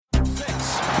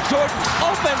Jordan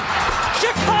open.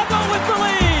 Chicago with the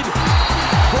lead.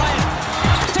 Bryant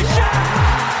to Shaq.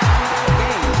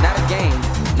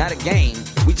 Not a game.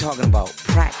 We talking about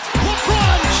practice.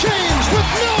 LeBron James with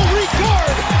no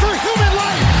regard for human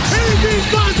life. Anything's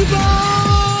possible.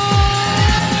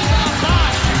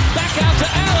 Bosh back out to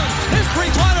Allen. His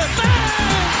three-pointer.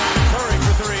 Bang! Curry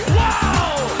for three.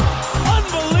 Wow!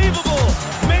 Unbelievable.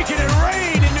 Making it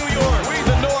rain in New York. We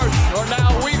the North are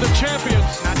now we the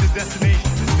champions. Not the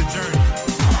destination, it's the journey.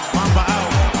 Mamba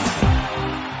out.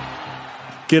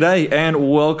 G'day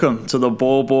and welcome to the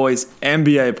Ball Boys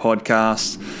NBA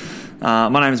podcast. My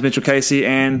name is Mitchell Casey,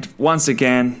 and once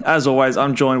again, as always,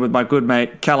 I'm joined with my good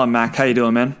mate Callum Mack. How you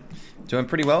doing, man? Doing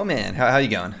pretty well, man. How you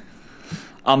going?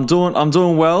 I'm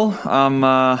doing well. I'm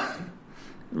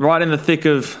right in the thick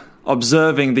of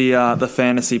observing the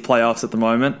fantasy playoffs at the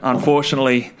moment.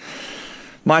 Unfortunately,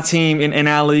 my team in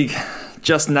our league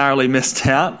just narrowly missed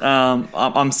out.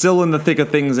 I'm still in the thick of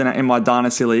things in my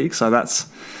dynasty league, so that's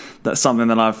something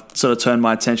that I've sort of turned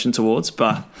my attention towards.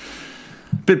 But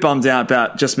a bit bummed out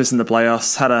about just missing the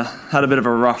playoffs. Had a bit of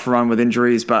a rough run with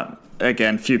injuries, but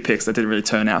again, few picks that didn't really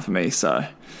turn out for me. So,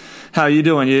 how are you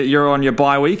doing? You're on your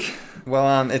bye week?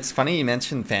 Well, it's funny you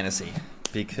mentioned fantasy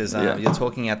because you're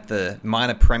talking at the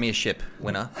minor premiership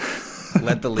winner,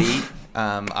 led the league.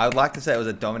 I would like to say it was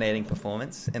a dominating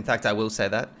performance. In fact, I will say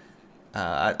that.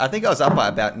 I think I was up by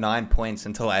about 9 points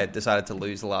until I decided to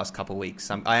lose the last couple of weeks.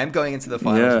 I am going into the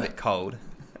finals a bit cold.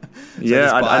 So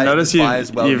I noticed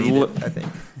needed, I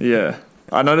think. Yeah,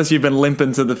 I noticed you've been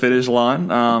limping to the finish line.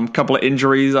 Couple of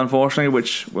injuries, unfortunately,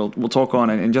 which we'll talk on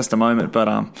in just a moment.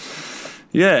 But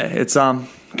it's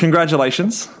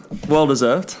congratulations, well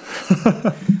deserved.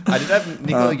 I did have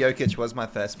Nikola Jokic was my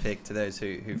first pick to those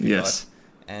who forgot. Yes.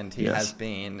 And he has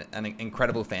been an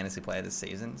incredible fantasy player this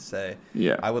season. So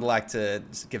I would like to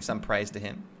give some praise to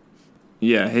him.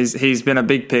 Yeah, he's been a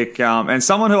big pick, and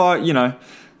someone who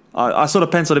I sort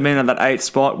of penciled him in at that 8th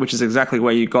spot, which is exactly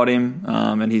where you got him,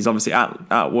 and he's obviously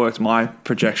outworked my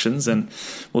projections, and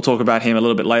we'll talk about him a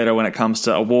little bit later when it comes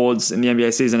to awards in the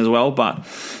NBA season as well. But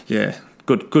yeah,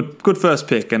 good first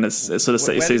pick, and it's sort of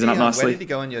set your season up nicely. Where did he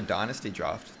go in your dynasty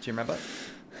draft? Do you remember?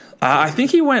 I think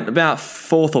he went about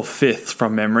 4th or 5th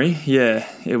from memory. Yeah,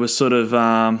 it was sort of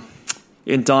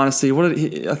in Dynasty.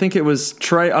 I think it was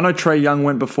Trey. I know Trey Young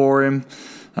went before him.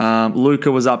 Luka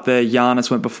was up there.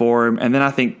 Giannis went before him. And then I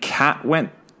think Kat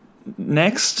went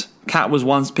next. Kat was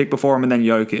one pick before him, and then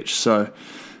Jokic. So,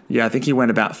 yeah, I think he went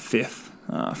about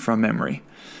 5th from memory,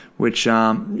 which,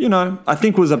 I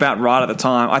think was about right at the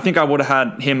time. I think I would have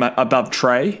had him above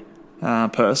Trey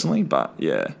personally, but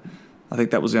yeah. I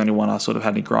think that was the only one I sort of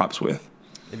had any gripes with.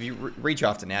 If you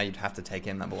redraft it now, you'd have to take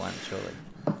him number one, surely.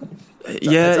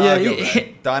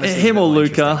 Him or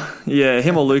Luka. Yeah,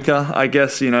 him or Luka. I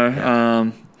guess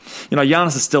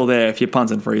Giannis is still there if you're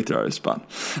punting free throws. But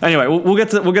anyway, we'll get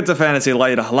to fantasy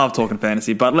later. I love talking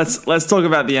fantasy, but let's talk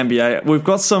about the NBA. We've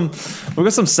got some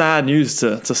sad news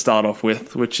to start off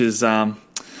with, which is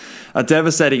a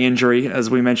devastating injury, as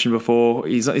we mentioned before.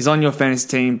 He's on your fantasy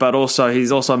team, but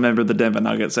he's also a member of the Denver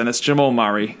Nuggets, and it's Jamal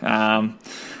Murray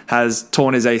has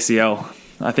torn his ACL.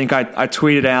 I think I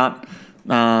tweeted out,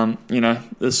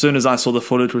 as soon as I saw the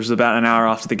footage, which was about an hour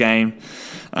after the game,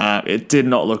 it did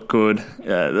not look good.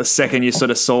 The second you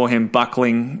sort of saw him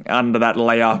buckling under that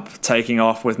layup, taking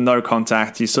off with no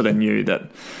contact, you sort of knew that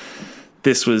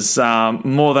this was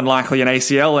more than likely an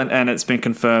ACL, and it's been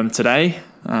confirmed today.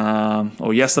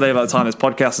 Or yesterday by the time this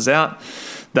podcast is out,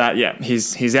 that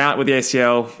he's out with the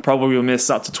ACL, probably will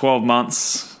miss up to 12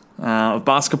 months of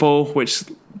basketball, which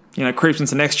creeps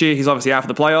into next year. He's obviously out for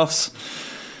the playoffs.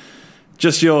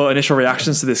 Just your initial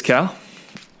reactions to this, Cal?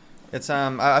 It's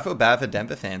I feel bad for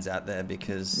Denver fans out there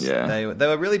because they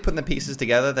were really putting the pieces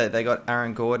together. They got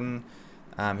Aaron Gordon,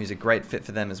 who's a great fit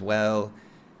for them as well,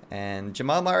 and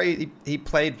Jamal Murray. He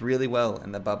played really well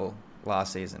in the bubble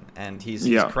last season, and he's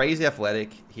crazy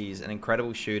athletic. He's an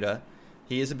incredible shooter.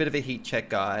 He is a bit of a heat check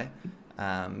guy,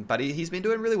 but he's been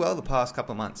doing really well the past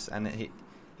couple of months, and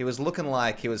he was looking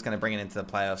like he was going to bring it into the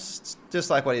playoffs,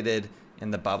 just like what he did in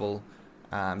the bubble.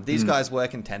 These guys were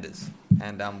contenders,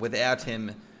 and without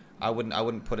him, I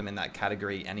wouldn't put him in that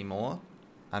category anymore.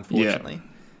 Unfortunately,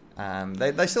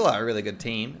 they still are a really good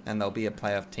team, and they'll be a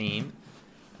playoff team.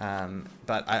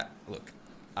 But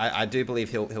I do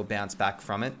believe he'll bounce back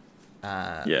from it.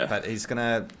 But he's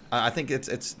gonna. I think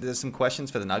there's some questions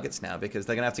for the Nuggets now because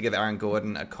they're gonna have to give Aaron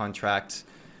Gordon a contract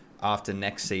after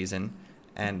next season,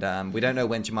 and we don't know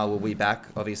when Jamal will be back.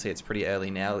 Obviously, it's pretty early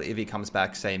now. If he comes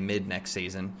back, say mid next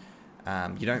season,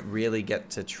 you don't really get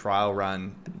to trial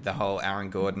run the whole Aaron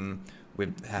Gordon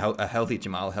with a healthy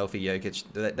Jamal, healthy Jokic,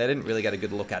 they didn't really get a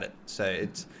good look at it. So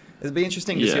it'll be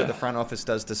interesting to see what the front office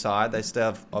does decide. They still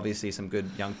have obviously some good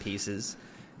young pieces,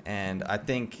 and I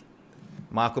think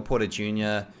Michael Porter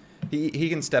Jr. he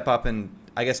can step up and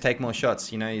I guess take more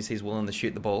shots. You know, he's willing to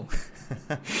shoot the ball.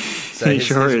 So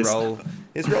his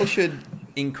role should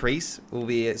increase. So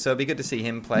it'll be good to see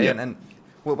him play. And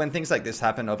when things like this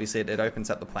happen, obviously it opens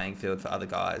up the playing field for other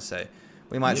guys. So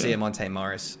we might see a Monte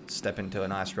Morris step into a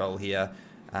nice role here.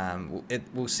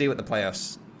 We'll see what the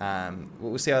playoffs.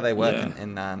 We'll see how they work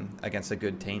in against a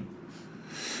good team.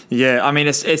 Yeah, I mean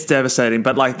it's devastating,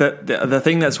 but like the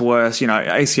thing that's worse, you know,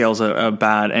 ACLs are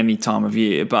bad any time of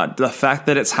year, but the fact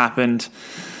that it's happened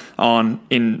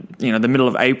in the middle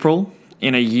of April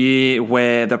in a year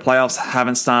where the playoffs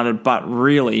haven't started, but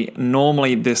really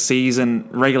normally this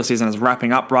regular season is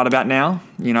wrapping up right about now.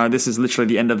 You know, this is literally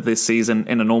the end of this season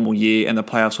in a normal year, and the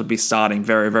playoffs would be starting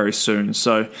very, very soon.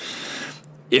 So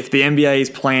if the NBA is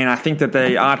playing, I think that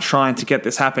they are trying to get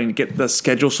this happening, get the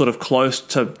schedule sort of close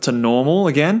to normal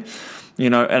again. You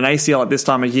know, an ACL at this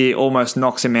time of year almost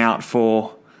knocks him out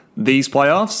for these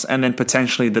playoffs and then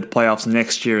potentially the playoffs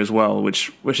next year as well,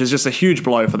 which is just a huge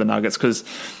blow for the Nuggets because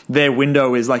their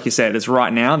window is, like you said, it's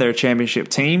right now. They're a championship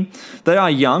team. They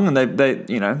are young and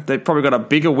they've probably got a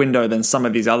bigger window than some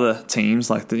of these other teams,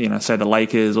 like say the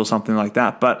Lakers or something like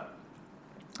that. But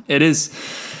it is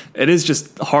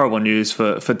just horrible news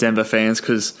for Denver fans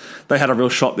because they had a real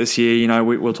shot this year. You know,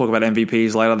 we'll talk about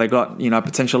MVPs later. They got,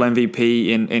 potential MVP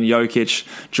in Jokic.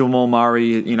 Jamal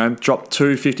Murray, dropped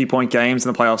 2 50-point games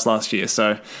in the playoffs last year.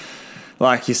 So,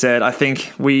 like you said, I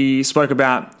think we spoke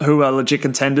about who are legit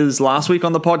contenders last week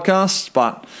on the podcast,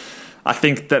 but I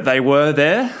think that they were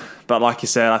there. But like you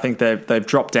said, I think they've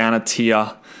dropped down a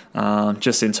tier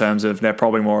just in terms of they're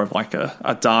probably more of like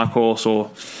a dark horse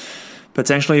or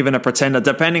potentially even a pretender,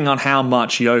 depending on how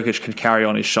much Jokic can carry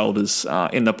on his shoulders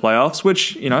in the playoffs,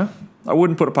 which, I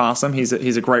wouldn't put it past him. He's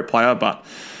a great player, but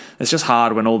it's just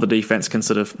hard when all the defense can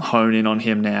sort of hone in on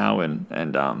him now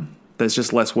and there's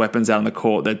just less weapons out on the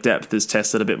court. Their depth is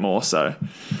tested a bit more. So,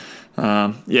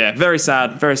 very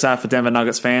sad for Denver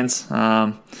Nuggets fans.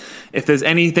 If there's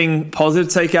anything positive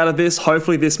to take out of this,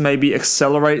 hopefully this maybe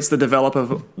accelerates the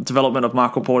development of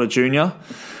Michael Porter Jr.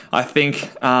 I think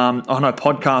on a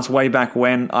podcast way back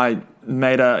when, I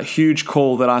made a huge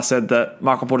call that I said that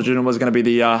Michael Porter Jr. was going to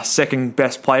be the second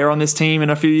best player on this team in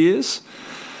a few years.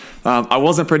 I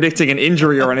wasn't predicting an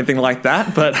injury or anything like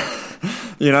that, but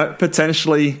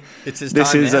potentially it's his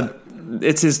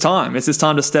time. It's his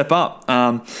time to step up.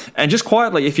 And just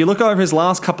quietly, if you look over his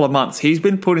last couple of months, he's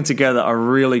been putting together a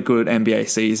really good NBA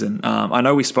season. I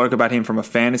know we spoke about him from a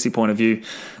fantasy point of view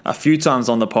a few times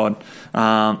on the pod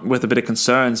with a bit of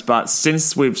concerns, but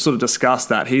since we've sort of discussed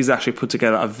that, he's actually put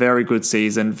together a very good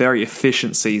season, very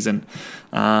efficient season,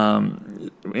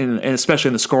 especially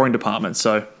in the scoring department.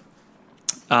 So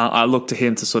I look to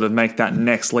him to sort of make that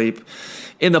next leap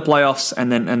in the playoffs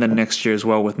and then next year as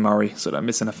well with Murray sort of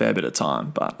missing a fair bit of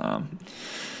time. But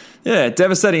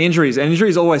devastating injuries. And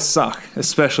injuries always suck,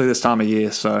 especially this time of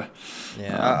year. So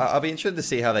I'll be interested to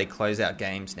see how they close out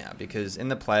games now because in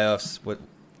the playoffs, what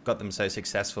got them so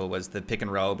successful was the pick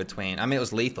and roll it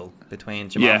was lethal between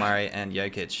Jamal Murray and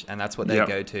Jokic, and that's what they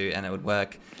go to, and it would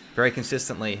work very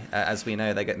consistently. As we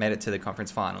know, they made it to the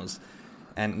conference finals.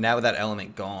 And now with that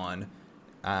element gone,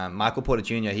 Michael Porter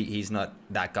Jr., he's not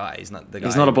that guy. He's not the guy.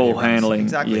 He's not a ball handling.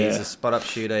 Exactly. Yeah. He's a spot-up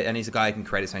shooter, and he's a guy who can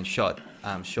create his own shot,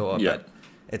 but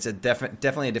it's a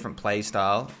definitely a different play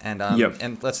style. And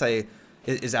and let's say,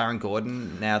 is Aaron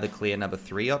Gordon now the clear number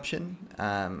 3 option?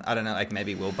 I don't know, like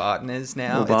maybe Will Barton is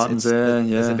now. Will Barton's there,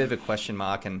 There's a bit of a question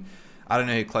mark, and I don't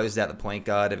know who closes out the point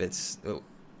guard, if it's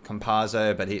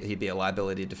Campazzo, but he'd be a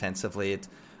liability defensively.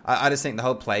 I just think the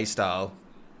whole play style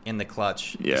in the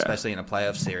clutch, especially in a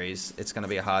playoff series, it's going to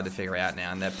be hard to figure out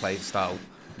now, and their play style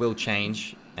will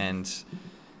change, and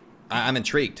I'm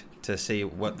intrigued to see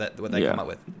what they come up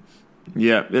with.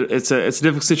 Yeah, it's a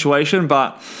difficult situation,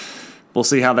 but we'll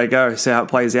see how they go, see how it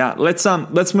plays out. Let's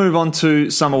move on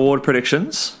to some award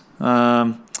predictions.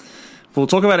 We'll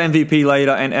talk about MVP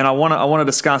later, and I want to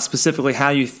discuss specifically how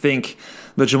you think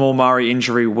the Jamal Murray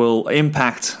injury will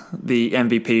impact the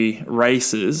MVP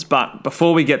races. But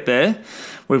before we get there,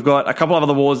 we've got a couple of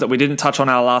other awards that we didn't touch on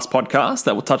our last podcast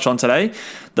that we'll touch on today.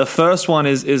 The first one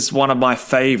is one of my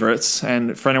favorites,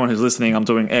 and for anyone who's listening, I'm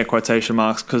doing air quotation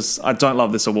marks because I don't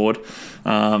love this award.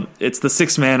 It's the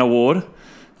Sixth Man Award.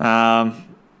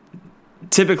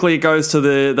 Typically, it goes to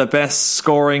the best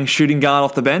scoring shooting guard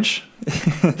off the bench,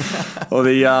 or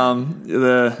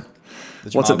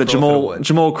The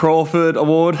Jamal Crawford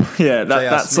Award? Yeah,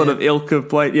 that sort of ilk of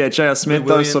play. Yeah, J.R. Smith,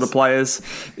 those sort of players.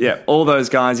 Yeah, all those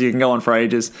guys you can go on for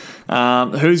ages.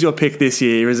 Who's your pick this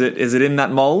year? Is it in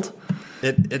that mold?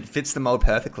 It fits the mold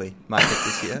perfectly. My pick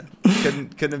this year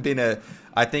couldn't have been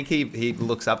I think he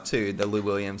looks up to the Lou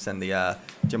Williams and the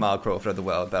Jamal Crawford of the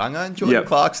world. But I'm going Jordan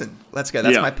Clarkson. Let's go.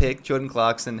 That's my pick, Jordan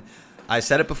Clarkson. I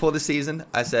said it before the season.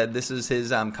 I said this is his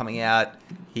coming out.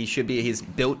 He's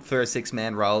built for a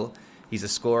 6-man role. He's a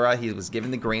scorer. He was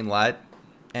given the green light,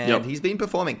 and he's been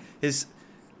performing. His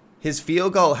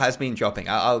field goal has been dropping.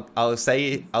 I'll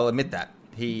admit that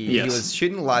he was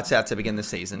shooting lights out to begin the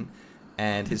season,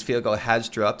 and his field goal has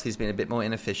dropped. He's been a bit more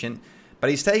inefficient, but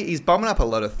he's bombing up a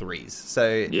lot of threes.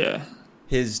 So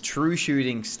his true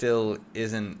shooting still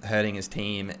isn't hurting his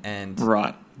team, and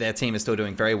their team is still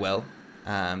doing very well.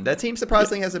 Their team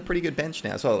surprisingly has a pretty good bench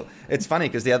now as well. It's funny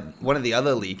because one of the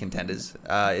other league contenders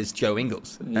is Joe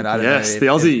Ingles, and I don't know the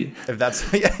Aussie. If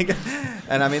that's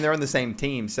and I mean they're on the same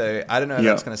team, so I don't know if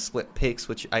that's going to split picks,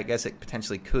 which I guess it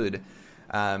potentially could.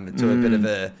 To a bit of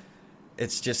a,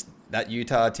 it's just that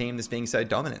Utah team that's being so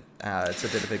dominant. It's a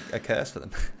bit of a curse for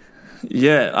them.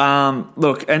 Yeah.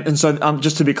 Look, and so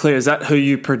just to be clear, is that who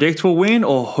you predict will win,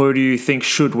 or who do you think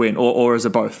should win, or is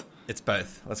it both? It's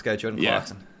both. Let's go, Jordan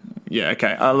Clarkson. Yeah,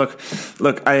 okay. Look,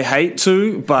 I hate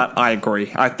to, but I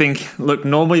agree. I think,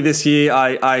 normally this year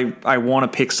I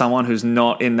want to pick someone who's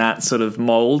not in that sort of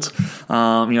mold.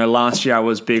 Last year I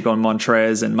was big on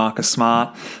Montrez and Marcus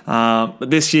Smart. But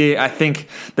this year I think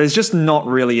there's just not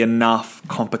really enough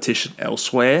competition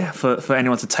elsewhere for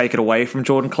anyone to take it away from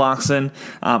Jordan Clarkson.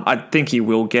 I think he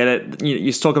will get it.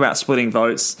 You talk about splitting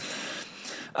votes.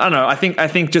 I don't know. I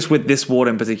think just with this award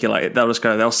in particular,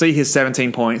 they'll see his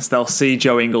 17 points. They'll see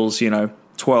Joe Ingles,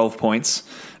 12 points.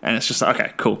 And it's just,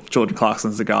 okay, cool. Jordan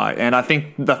Clarkson's the guy. And I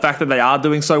think the fact that they are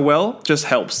doing so well just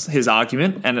helps his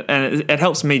argument. And it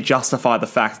helps me justify the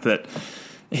fact that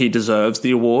he deserves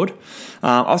the award.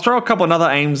 I'll throw a couple of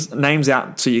other names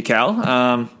out to you,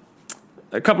 Cal.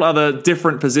 A couple of other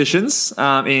different positions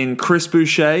in Chris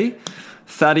Boucher,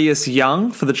 Thaddeus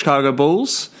Young for the Chicago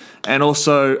Bulls, and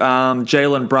also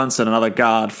Jalen Brunson, another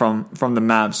guard from the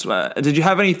Mavs. Did you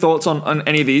have any thoughts on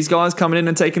any of these guys coming in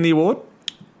and taking the award?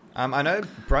 I know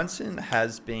Brunson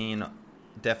has been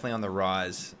definitely on the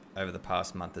rise over the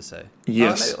past month or so.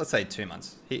 Yes. Maybe, let's say 2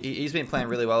 months. He's been playing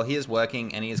really well. He is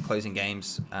working and he is closing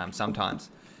games sometimes.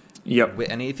 Yep.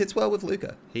 And he fits well with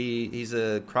Luka. He's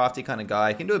a crafty kind of guy.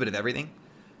 He can do a bit of everything.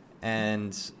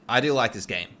 And I do like his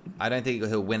game. I don't think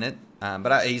he'll win it.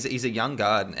 But he's a young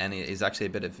guard, and he's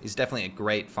actually he's definitely a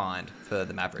great find for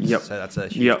the Mavericks. Yep. So that's a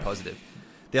huge positive.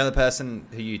 The other person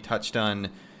who you touched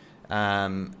on,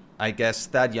 I guess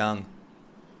Thad Young,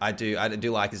 I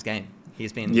do like his game.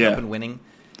 He's been up and winning.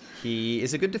 He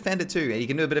is a good defender too. He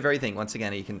can do a bit of everything. Once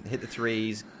again, he can hit the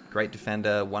threes. Great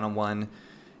defender, 1-on-1.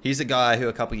 He's a guy who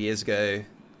a couple of years ago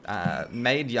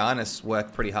made Giannis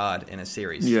work pretty hard in a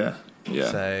series. Yeah.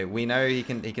 So we know he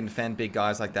can defend big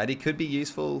guys like that. He could be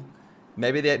useful.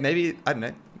 Maybe I don't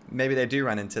know. Maybe they do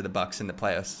run into the Bucks in the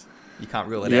playoffs. You can't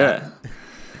rule it out.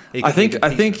 I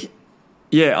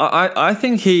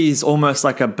think he's almost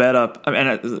like a better.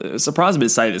 And it surprised me to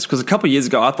say this because a couple of years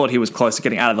ago I thought he was close to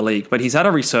getting out of the league, but he's had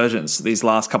a resurgence these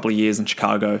last couple of years in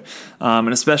Chicago, and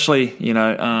especially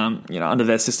under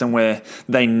their system where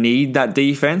they need that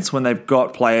defense when they've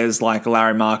got players like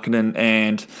Larry Markkinen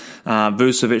and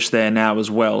Vucevic there now as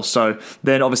well. So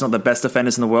they're obviously not the best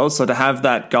defenders in the world. So to have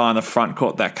that guy on the front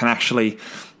court that can actually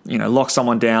lock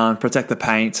someone down, protect the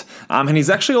paint. And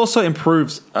he's actually also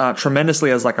improved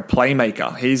tremendously as like a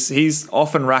playmaker. He's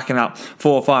often racking up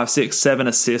 4, 5, 6, 7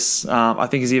 assists. I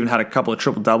think he's even had a couple of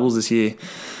triple doubles this year.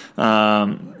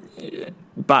 But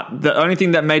the only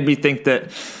thing that made me think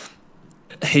that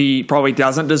he probably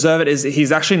doesn't deserve it is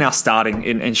he's actually now starting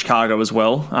in Chicago as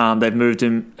well. They've moved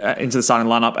him into the starting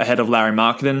lineup ahead of Larry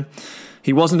Markkinen.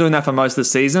 He wasn't doing that for most of the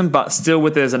season, but still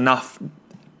there's enough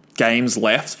games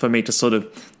left for me to sort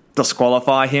of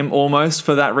disqualify him almost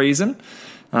for that reason.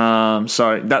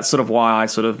 So that's sort of why I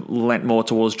sort of leant more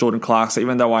towards Jordan Clarkson,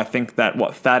 even though I think that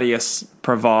what Thaddeus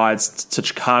provides to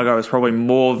Chicago is probably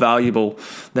more valuable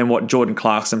than what Jordan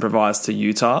Clarkson provides to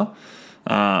Utah.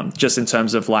 Just in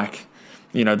terms of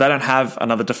they don't have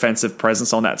another defensive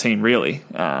presence on that team really.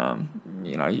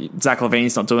 Zach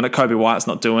LaVine's not doing it. Kobe White's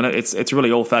not doing it. It's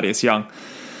really all Thaddeus Young.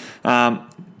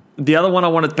 The other one I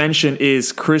want to mention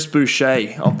is Chris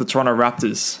Boucher of the Toronto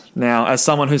Raptors. Now, as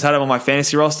someone who's had him on my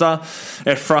fantasy roster,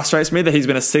 it frustrates me that he's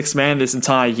been a sixth man this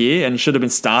entire year and should have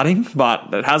been starting,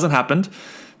 but it hasn't happened.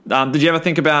 Did you ever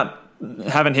think about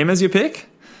having him as your pick?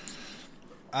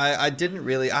 I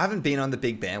haven't been on the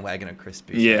big bandwagon of Chris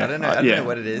Boucher. Yeah, I don't know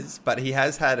what it is, but he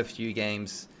has had a few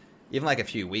games, even like a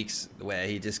few weeks, where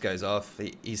he just goes off.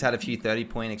 He's had a few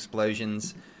 30-point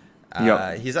explosions.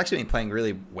 He's actually been playing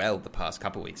really well the past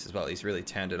couple of weeks as well. He's really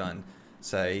turned it on.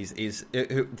 So he's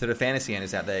to the fantasy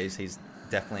owners out there, he's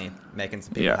definitely making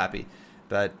some people happy.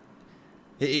 But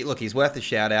look, he's worth a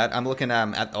shout out. I'm looking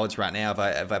at odds right now.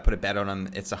 If I put a bet on him,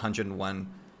 it's 101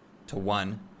 to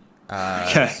 1.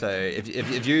 Okay. So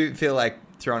if you feel like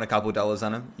throwing a couple dollars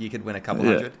on him, you could win a couple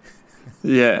hundred.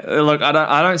 Yeah, look,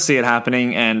 I don't see it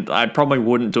happening, and I probably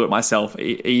wouldn't do it myself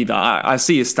either. I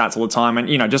see his stats all the time, and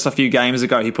just a few games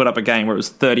ago, he put up a game where it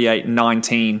was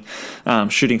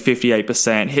 38-19, shooting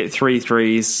 58%, hit 3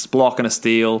 threes, blocking a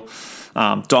steal,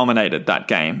 dominated that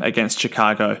game against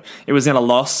Chicago. It was in a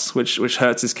loss, which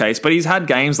hurts his case, but he's had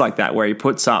games like that where he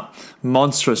puts up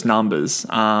monstrous numbers,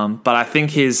 but I think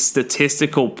his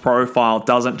statistical profile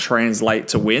doesn't translate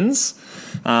to wins.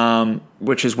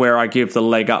 Which is where I give the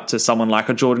leg up to someone like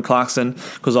a Jordan Clarkson,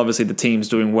 because obviously the team's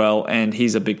doing well and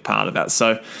he's a big part of that.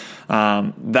 So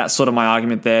that's sort of my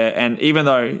argument there. And even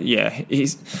though,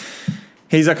 he's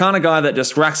a kind of guy that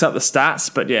just racks up the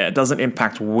stats, but it doesn't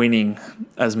impact winning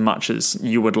as much as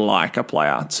you would like a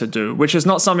player to do, which is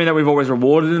not something that we've always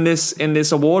rewarded in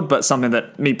this award, but something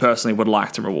that me personally would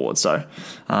like to reward. So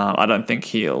I don't think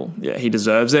he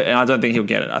deserves it, and I don't think he'll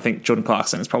get it. I think Jordan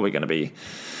Clarkson is probably going to be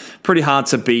pretty hard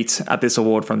to beat at this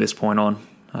award from this point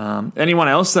on. Anyone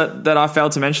else that I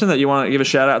failed to mention that you want to give a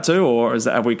shout out to, or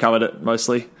have we covered it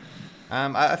mostly?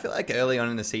 I feel like early on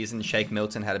in the season, Shake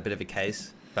Milton had a bit of a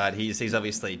case, but he's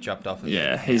obviously dropped off.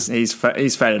 He's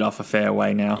faded off a fair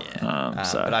way now. Yeah.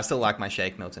 But I still like my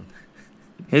Shake Milton.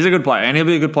 He's a good player, and he'll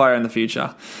be a good player in the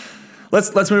future.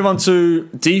 Let's move on to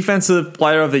Defensive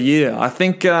Player of the Year. I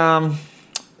think.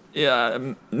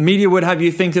 Media would have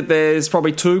you think that there's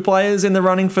probably 2 players in the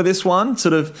running for this one,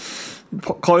 sort of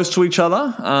close to each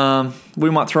other. We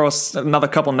might throw us another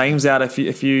couple names out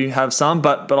if you have some,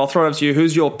 but I'll throw it up to you.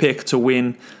 Who's your pick to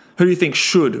win? Who do you think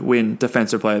should win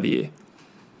Defensive Player of the Year?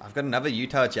 I've got another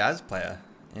Utah Jazz player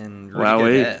in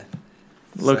Rudy Gobert.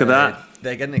 Look at that.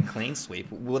 They're getting a clean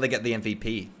sweep. Will they get the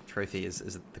MVP trophy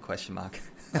is the question mark.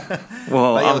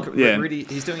 Well, Rudy,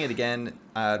 he's doing it again.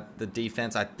 The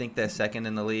defense, I think they're second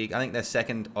in the league. I think they're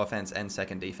second offense and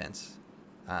second defense.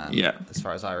 As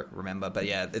far as I remember. But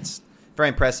it's very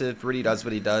impressive. Rudy does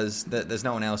what he does. There's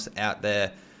no one else out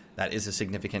there that is a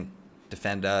significant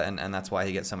defender, and that's why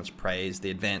he gets so much praise.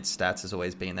 The advanced stats has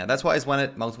always been there. That's why he's won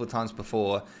it multiple times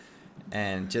before,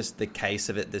 and just the case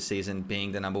of it this season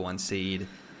being the number 1 seed.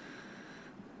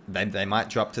 They might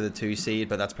drop to the 2 seed,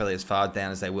 but that's probably as far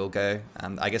down as they will go.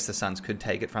 I guess the Suns could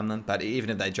take it from them, but even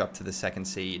if they drop to the 2nd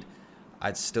seed,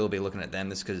 I'd still be looking at them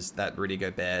just because that Rudy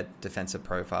Gobert defensive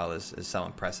profile is so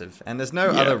impressive. And there's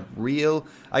no other real...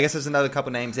 I guess there's another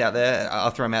couple names out there. I'll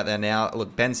throw them out there now.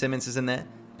 Look, Ben Simmons is in there.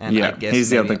 And I guess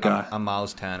he's the other guy. A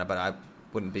Miles Turner, but I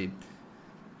wouldn't be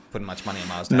putting much money on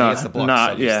Miles Turner. He gets the blocks,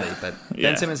 obviously. But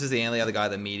Ben Simmons is the only other guy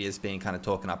the media's been kind of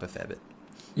talking up a fair bit.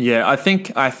 Yeah, I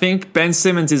think Ben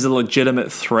Simmons is a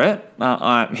legitimate threat.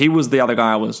 He was the other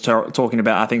guy I was talking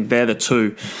about. I think they're the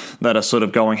 2 that are sort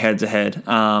of going head to head.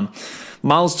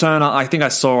 Miles Turner, I think I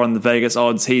saw on the Vegas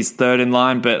odds, he's 3rd in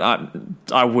line, but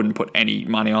I wouldn't put any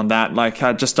money on that. Like,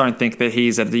 I just don't think that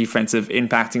he's a defensive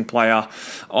impacting player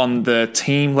on the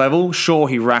team level. Sure,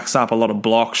 he racks up a lot of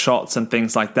block shots and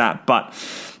things like that, but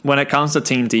when it comes to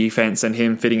team defense and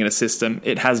him fitting in a system,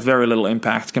 it has very little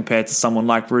impact compared to someone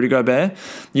like Rudy Gobert.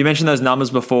 You mentioned those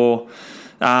numbers before.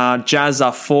 Jazz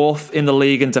are 4th in the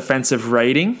league in defensive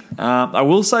rating. I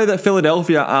will say that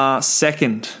Philadelphia are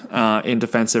 2nd in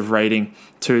defensive rating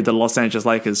to the Los Angeles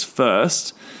Lakers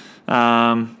 1st.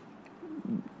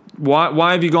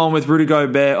 Why have you gone with Rudy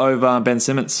Gobert over Ben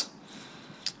Simmons?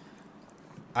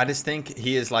 I just think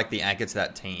he is like the anchor to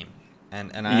that team.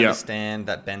 And I understand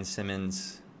that Ben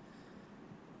Simmons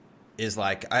is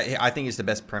like... I think he's the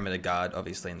best perimeter guard,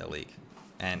 obviously, in the league.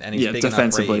 And he's big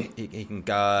defensively enough where he can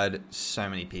guard so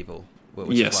many people,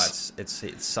 which is why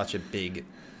it's such a big,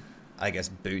 I guess,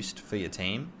 boost for your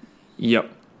team. Yep.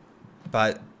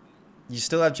 But you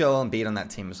still have Joel Embiid on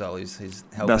that team as well. He's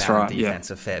helping out on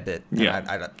defense a fair bit.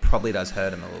 And it probably does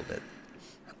hurt him a little bit.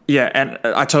 Yeah, and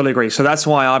I totally agree. So that's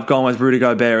why I've gone with Rudy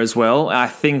Gobert as well. I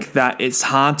think that it's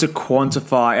hard to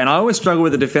quantify, and I always struggle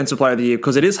with the Defensive Player of the Year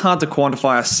because it is hard to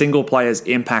quantify a single player's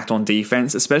impact on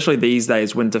defense, especially these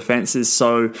days when defense is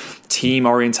so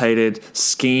team-orientated,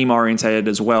 scheme-orientated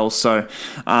as well. So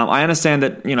I understand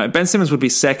that, Ben Simmons would be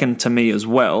second to me as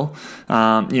well.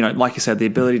 Like you said, the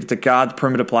ability to guard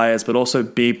perimeter players, but also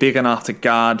be big enough to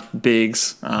guard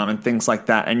bigs and things like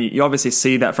that. And you obviously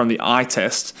see that from the eye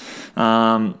test.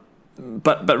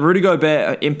 But Rudy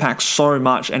Gobert impacts so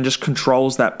much and just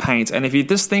controls that paint. And if you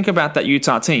just think about that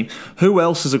Utah team, who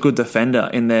else is a good defender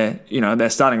in their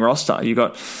starting roster? You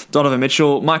got Donovan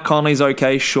Mitchell, Mike Conley's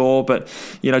okay, sure, but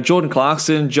Jordan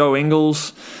Clarkson, Joe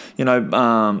Ingles,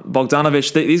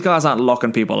 Bogdanovich. These guys aren't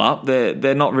locking people up.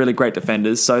 They're not really great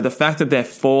defenders. So the fact that they're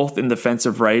fourth in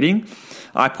defensive rating,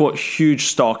 I put huge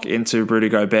stock into Rudy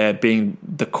Gobert being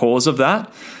the cause of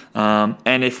that.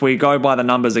 And if we go by the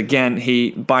numbers again,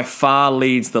 he by far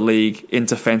leads the league in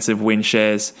defensive win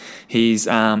shares. He's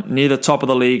near the top of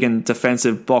the league in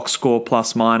defensive box score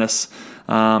plus minus,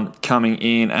 coming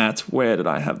in at, where did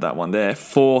I have that one there?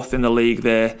 Fourth in the league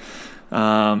there.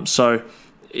 So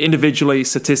individually,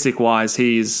 statistic-wise,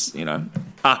 he's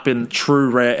up in true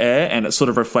rare air, and it's sort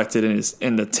of reflected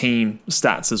in the team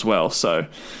stats as well. So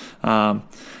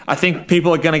I think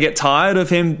people are going to get tired of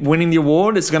him winning the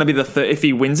award. It's going to be the third. If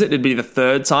he wins it, it'd be the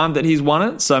third time that he's won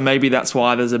it. So maybe that's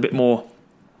why there's a bit more,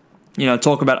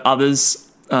 talk about others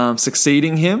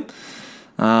succeeding him,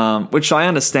 which I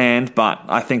understand. But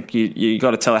I think you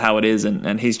got to tell it how it is,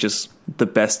 and he's just the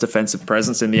best defensive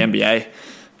presence in the NBA.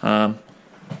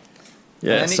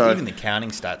 Even the counting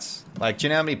stats. Like, do you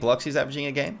know how many blocks he's averaging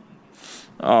a game?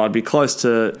 Oh, it'd be close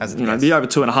to be over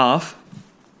 2.5.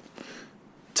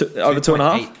 Over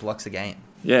 2.5? 8 blocks a game.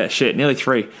 Yeah, shit, nearly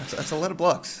 3. That's a lot of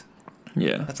blocks.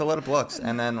 Yeah. That's a lot of blocks.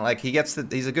 And then,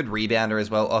 he's a good rebounder as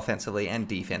well, offensively and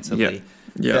defensively.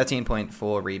 Yeah.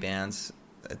 13.4 rebounds.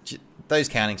 Those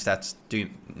counting stats do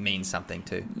mean something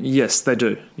too. Yes, they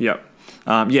do. Yep.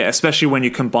 Especially when you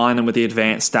combine them with the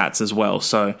advanced stats as well.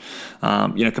 So,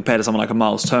 compared to someone like a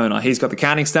Miles Turner, he's got the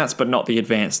counting stats, but not the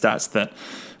advanced stats that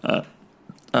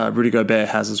Rudy Gobert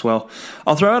has as well.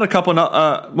 I'll throw out a couple.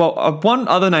 One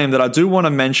other name that I do want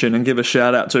to mention and give a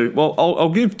shout out to. Well, I'll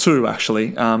give two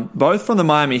actually. Both from the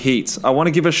Miami Heat. I want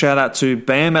to give a shout out to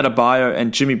Bam Adebayo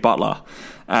and Jimmy Butler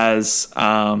as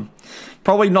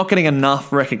probably not getting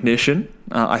enough recognition,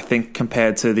 I think,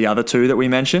 compared to the other two that we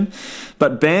mentioned.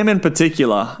 But Bam in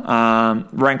particular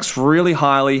ranks really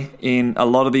highly in a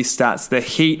lot of these stats. The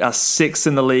Heat are 6th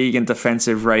in the league in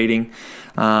defensive rating.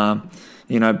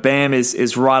 Bam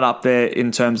is right up there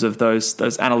in terms of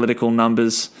those analytical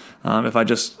numbers. If I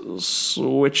just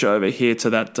switch over here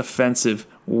to that defensive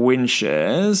win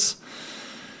shares,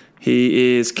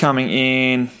 he is coming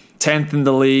in 10th in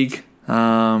the league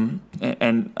and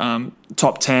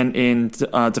top 10 in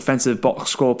defensive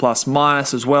box score plus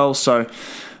minus as well. So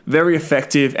very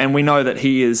effective. And we know that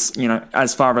he is,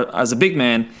 as far as a big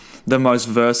man, the most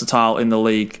versatile in the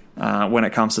league when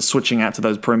it comes to switching out to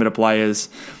those perimeter players,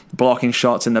 blocking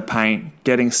shots in the paint,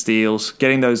 getting steals,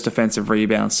 getting those defensive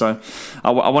rebounds. So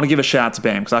I want to give a shout out to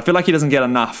Bam because I feel like he doesn't get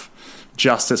enough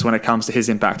justice when it comes to his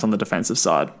impact on the defensive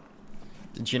side.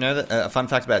 Did you know that a fun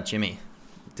fact about Jimmy?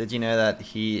 Did you know that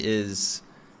he is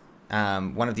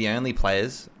one of the only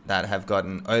players that have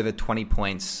gotten over 20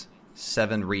 points,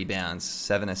 7 rebounds,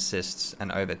 7 assists,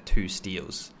 and over 2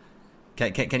 steals?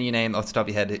 Can you name off the top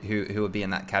of your head who would be in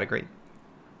that category?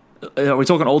 Are we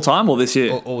talking all time or this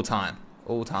year? All time.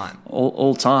 All time.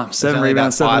 All time. 7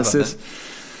 rebounds, 7 assists.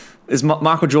 Is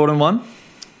Michael Jordan one?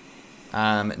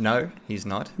 No, he's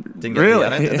not. Didn't get really? I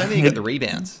don't think he got the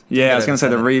rebounds. Yeah, I was going to say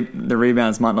the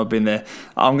rebounds might not have been there.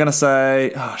 I'm going to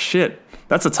say, oh shit,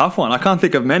 that's a tough one. I can't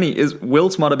think of many.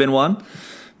 Wilt might have been one.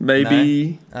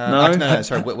 Maybe no.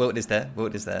 Sorry, Wilt is there.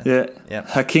 Yeah.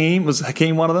 Hakeem was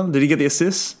one of them. Did he get the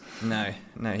assists? No,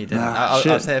 he didn't.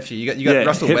 I'll say a few. You got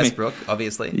Russell Westbrook,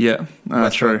 obviously. Yeah,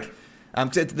 true.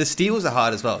 The steals are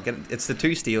hard as well. It's the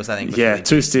 2 steals, I think. Yeah,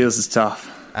 2 steals is tough.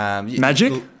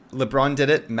 Magic? LeBron did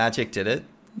it. Magic did it.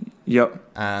 Yep.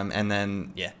 And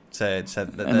then, yeah. So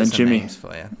then Jimmy. Names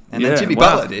for you. And then Jimmy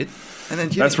Butler did. And then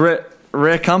Jimmy. That's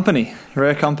rare company.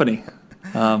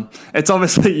 It's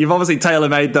obviously, you've obviously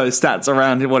tailor-made those stats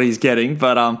around what he's getting,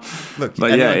 but anyone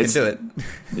can do it.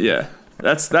 Yeah.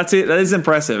 That's it. That is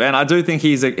impressive, and I do think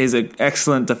he's an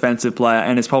excellent defensive player,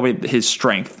 and it's probably his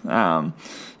strength.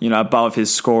 Above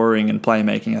his scoring and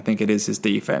playmaking, I think it is his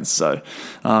defense. So,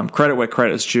 credit where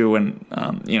credit's due, and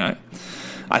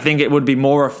I think it would be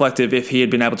more reflective if he had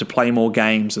been able to play more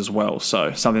games as well.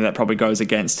 So something that probably goes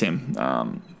against him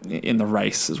in the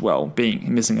race as well,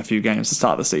 missing a few games to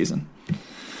start the season.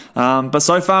 But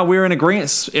so far, we're in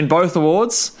agreement in both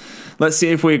awards. Let's see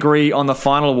if we agree on the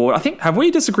final award. I think, have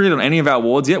we disagreed on any of our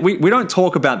awards yet? We don't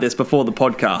talk about this before the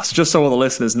podcast, just so all the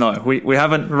listeners know. We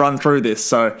haven't run through this,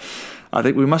 so I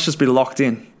think we must just be locked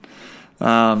in.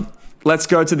 Let's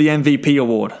go to the MVP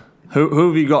award. Who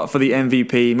have you got for the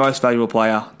MVP, Most Valuable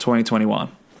Player, 2021?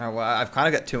 Well, I've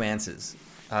kind of got two answers.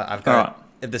 I've got,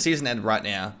 if the season ended right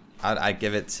now, I'd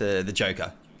give it to the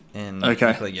Joker in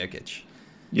Nikola Jokic.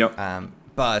 Yep.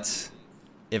 But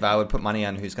if I would put money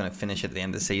on who's going to finish at the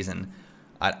end of the season,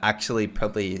 I'd actually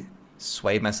probably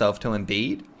sway myself to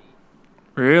Embiid.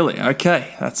 Really?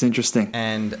 Okay, that's interesting.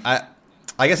 And I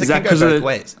guess it can go both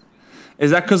ways.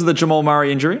 Is that because of the Jamal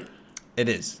Murray injury? It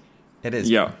is.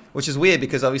 Yeah. Which is weird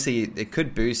because obviously it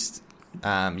could boost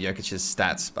Jokic's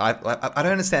stats. But I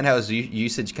don't understand how his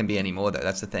usage can be anymore, though.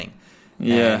 That's the thing.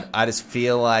 Yeah. And I just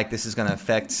feel like this is going to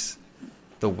affect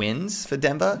the wins for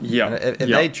Denver. Yeah. If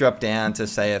they drop down to,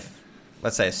 let's say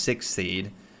a 6th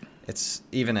seed, it's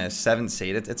even a 7th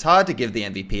seed, it's hard to give the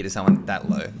MVP to someone that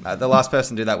low. The last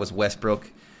person to do that was Westbrook,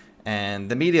 and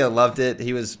the media loved it.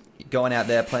 He was going out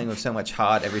there playing with so much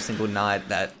heart every single night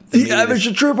that he averaged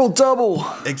a triple-double.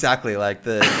 Exactly. Like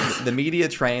the media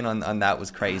train on that was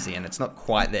crazy, and it's not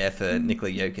quite there for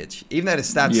Nikola Jokic, even though the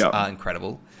stats are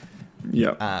incredible.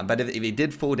 Yeah. But if he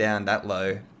did fall down that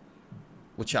low,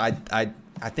 which I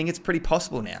think it's pretty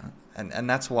possible now, and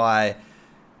that's why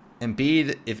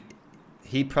Embiid, if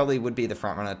he probably would be the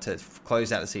front runner to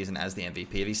close out the season as the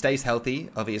MVP if he stays healthy,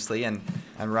 obviously. And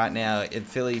right now, if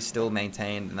Philly still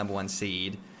maintain the number 1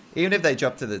 seed, even if they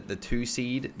drop to the 2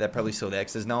 seed, they're probably still there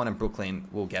because there's no one in Brooklyn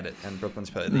will get it, and Brooklyn's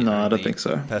probably the I don't think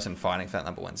so. person fighting for that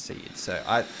number 1 seed. So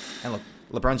look,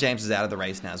 LeBron James is out of the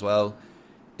race now as well.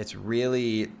 It's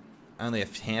really only a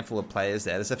handful of players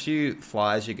there. There's a few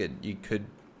flyers you could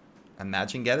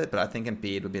imagine get it, but I think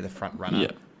Embiid would be the front runner.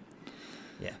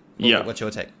 Yeah. What's your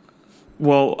take?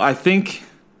 Well, I think,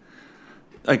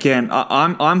 again,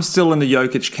 I'm still in the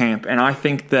Jokic camp, and I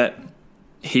think that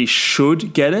he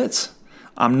should get it.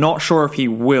 I'm not sure if he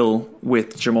will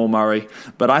with Jamal Murray,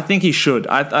 but I think he should.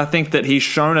 I think that he's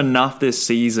shown enough this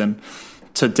season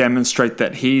to demonstrate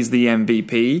that he's the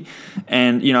MVP.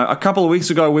 And, a couple of weeks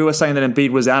ago, we were saying that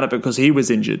Embiid was out because he was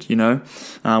injured,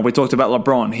 We talked about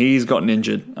LeBron. He's gotten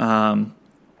injured.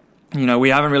 We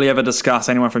haven't really ever discussed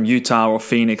anyone from Utah or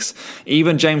Phoenix.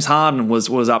 Even James Harden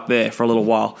was up there for a little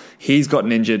while. He's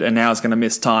gotten injured and now is going to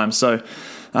miss time. So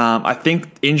I think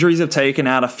injuries have taken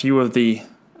out a few of the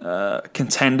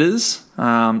contenders.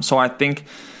 So I think...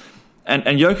 And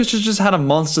Jokic has just had a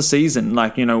monster season,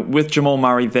 with Jamal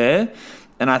Murray there.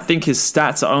 And I think his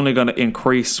stats are only going to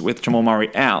increase with Jamal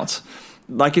Murray out.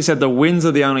 Like you said, the wins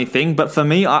are the only thing. But for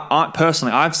me, I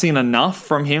personally, I've seen enough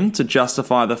from him to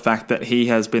justify the fact that he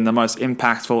has been the most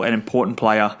impactful and important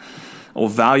player or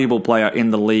valuable player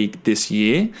in the league this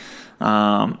year.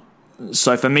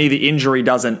 So for me, the injury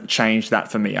doesn't change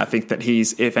that for me. I think that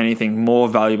he's, if anything, more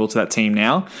valuable to that team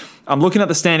now. I'm looking at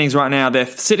the standings right now. They're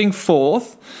sitting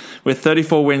 4th with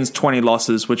 34 wins, 20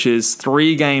 losses, which is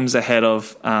 3 games ahead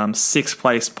of 6th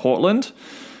place Portland.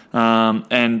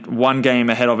 And 1 game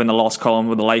ahead of in the loss column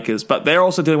with the Lakers, but they're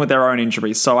also dealing with their own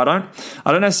injuries. So I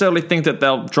don't necessarily think that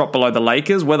they'll drop below the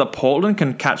Lakers. Whether Portland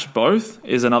can catch both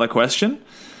is another question.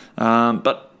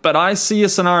 But I see a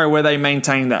scenario where they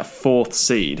maintain that 4th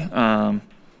seed.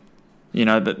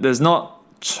 There's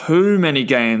not too many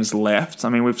games left. I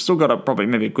mean, we've still got probably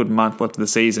maybe a good month left of the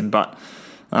season, but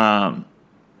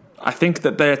I think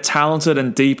that they're talented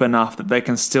and deep enough that they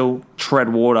can still tread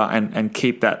water and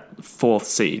keep that 4th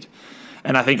seed.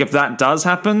 And I think if that does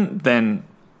happen, then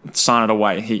sign it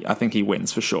away. I think he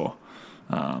wins for sure.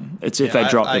 If they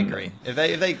drop him. I agree. If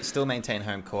they still maintain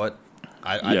home court,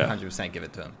 I'd 100% give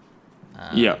it to him.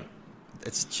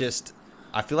 It's just,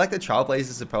 I feel like the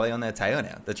Trailblazers are probably on their tail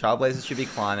now. The Trailblazers should be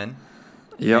climbing.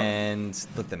 Yep. And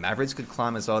look, the Mavericks could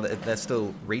climb as well. They're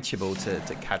still reachable to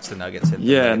catch the Nuggets.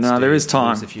 There is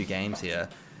time. Lose a few games here.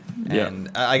 And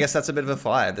I guess that's a bit of a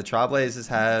flyer. The Trailblazers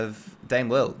have Dame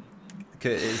Lillard.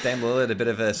 Is Dame Lillard a bit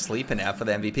of a sleeper now for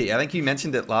the MVP? I think you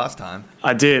mentioned it last time.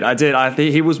 I did. I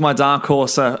think he was my dark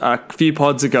horse a few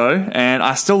pods ago, and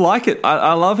I still like it.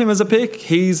 I love him as a pick.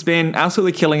 He's been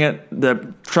absolutely killing it.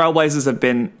 The Trailblazers have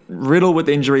been riddled with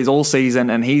injuries all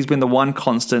season, and he's been the one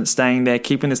constant, staying there,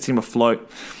 keeping this team afloat.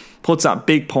 Puts up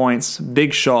big points,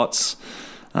 big shots.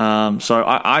 So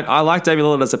I like Dame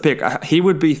Lillard as a pick. He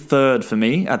would be 3rd for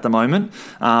me at the moment,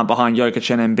 behind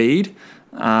Jokic and Embiid.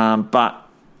 But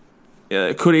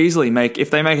could easily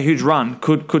if they make a huge run,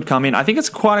 could come in. I think it's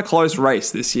quite a close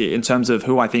race this year in terms of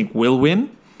who I think will win.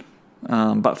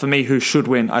 But for me, who should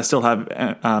win, I still have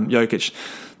Jokic.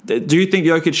 Do you think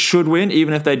Jokic should win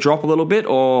even if they drop a little bit,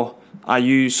 or are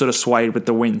you sort of swayed with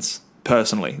the wins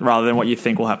personally rather than what you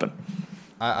think will happen?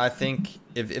 I think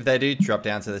if they do drop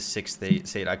down to the 6th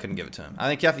seed, I couldn't give it to him. I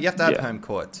think you have to have home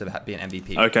court to be an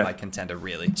MVP contender,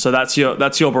 really. So that's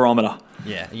your barometer.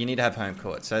 Yeah, you need to have home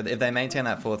court. So if they maintain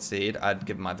that 4th seed, I'd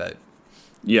give them my vote.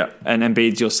 Yeah, and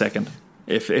Embiid's your second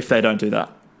if they don't do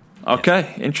that.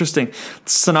 Okay, interesting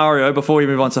scenario. Before we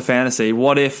move on to fantasy,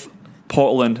 what if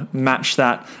Portland match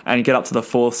that and get up to the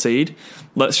 4th seed?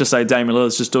 Let's just say Damian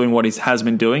Lillard's just doing what he has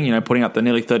been doing, putting up the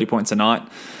nearly 30 points a night.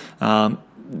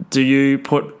 Do you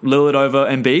put Lillard over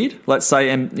Embiid? Let's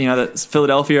say, that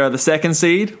Philadelphia are the 2nd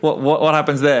seed. What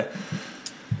happens there?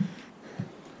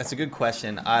 That's a good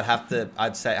question. I'd have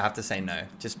to say no,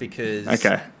 just because.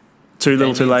 Okay, too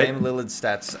little, too late. Damian Lillard's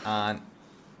stats aren't.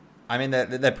 I mean,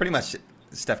 they're pretty much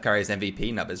Steph Curry's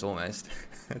MVP numbers almost.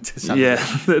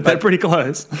 They're pretty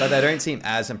close. But they don't seem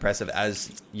as impressive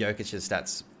as Jokic's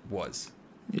stats was.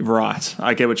 Right,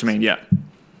 I get what you mean. Yeah.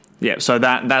 So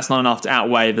that's not enough to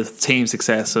outweigh the team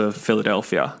success of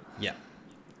Philadelphia.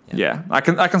 Yeah. I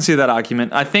can see that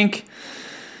argument. I think.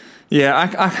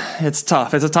 Yeah, it's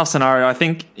tough. It's a tough scenario. I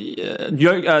think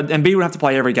Embiid would have to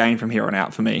play every game from here on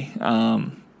out for me.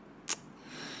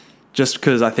 Just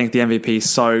because I think the MVP is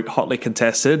so hotly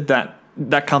contested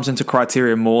that comes into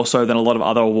criteria more so than a lot of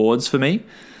other awards for me.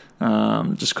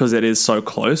 Just because it is so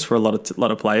close for a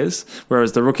lot of players.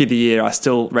 Whereas the Rookie of the Year, I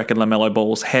still reckon LaMelo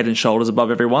Ball's head and shoulders above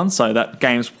everyone, so that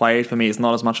games played for me is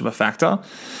not as much of a factor.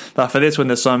 But for this, when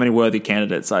there's so many worthy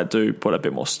candidates, I do put a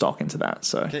bit more stock into that.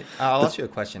 So okay, I'll ask you a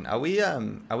question: Are we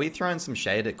throwing some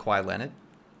shade at Kawhi Leonard?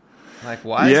 Like,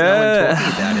 why is no one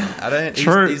talking about him? I don't.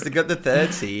 True. He's got the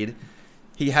 3rd seed.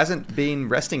 He hasn't been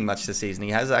resting much this season. He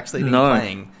has actually been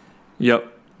playing.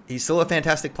 Yep. He's still a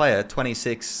fantastic player.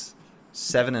 26.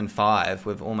 7 and 5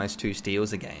 with almost 2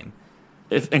 steals a game.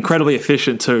 Incredibly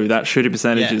efficient too. That shooting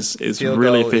percentage is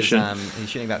really efficient. He's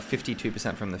shooting about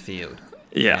 52% from the field.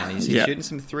 Yeah, and he's shooting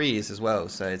some threes as well.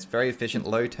 So it's very efficient,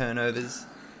 low turnovers.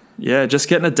 Yeah, just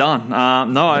getting it done.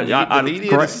 The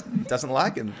media doesn't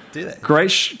like him, do they? Great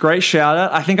shout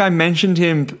out. I think I mentioned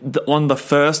him on the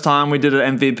first time we did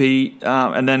an MVP,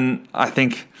 and then I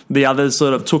think the others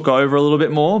sort of took over a little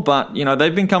bit more, but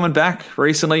they've been coming back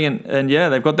recently, and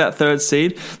they've got that 3rd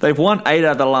seed. They've won 8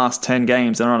 out of the last 10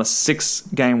 games. They're on a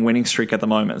 6-game winning streak at the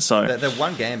moment. So they're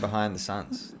 1 game behind the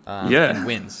Suns. In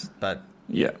wins, but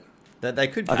they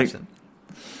could catch them.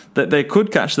 They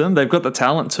could catch them. They've got the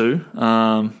talent too.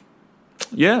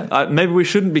 Maybe we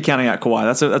shouldn't be counting out Kawhi.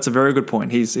 That's a very good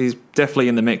point. He's definitely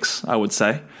in the mix, I would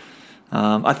say.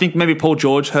 I think maybe Paul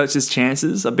George hurts his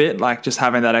chances a bit, like just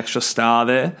having that extra star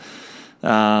there.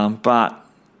 But,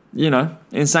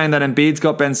 in saying that Embiid's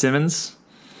got Ben Simmons,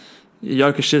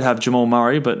 Jokic should have Jamal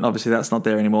Murray, but obviously that's not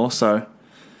there anymore. So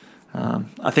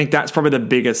I think that's probably the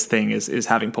biggest thing is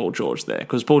having Paul George there,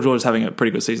 because Paul George is having a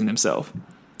pretty good season himself.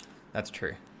 That's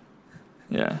true.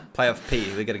 Yeah. Playoff P.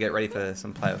 We got to get ready for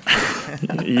some playoff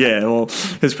P. Yeah, well,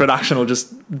 his production will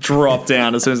just drop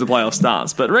down as soon as the playoff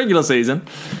starts. But regular season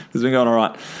has been going all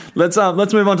right. Let's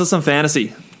move on to some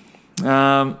fantasy.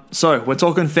 So we're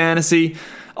talking fantasy.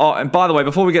 Oh, and by the way,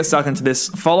 before we get stuck into this,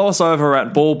 follow us over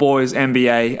at Ball Boys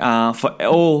NBA for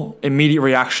all immediate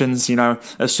reactions.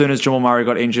 As soon as Jamal Murray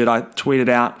got injured, I tweeted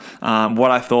out what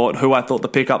I thought, who I thought the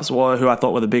pickups were, who I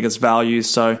thought were the biggest values.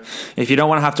 So if you don't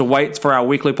want to have to wait for our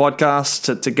weekly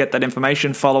podcast to get that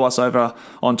information, follow us over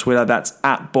on Twitter. That's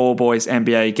at Ball Boys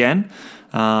NBA again.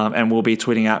 And we'll be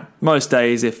tweeting out most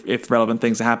days if relevant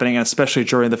things are happening, and especially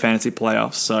during the fantasy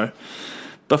playoffs. So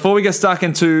before we get stuck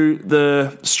into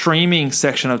the streaming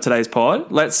section of today's pod,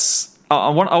 I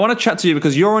want to chat to you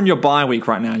because you're on your bye week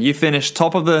right now. You finished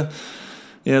top of the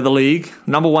league,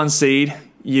 number 1 seed.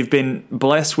 You've been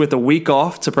blessed with a week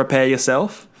off to prepare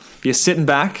yourself. You're sitting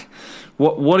back.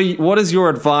 What is your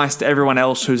advice to everyone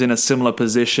else who's in a similar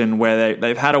position where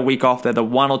they've had a week off? They're the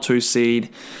 1 or 2 seed.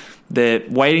 They're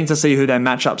waiting to see who their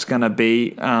matchup's going to be.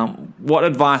 What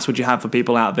advice would you have for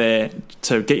people out there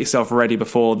to get yourself ready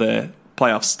before the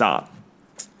playoffs start?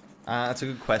 That's a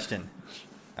good question.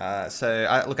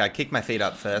 I kick my feet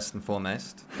up first and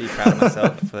foremost. Be proud of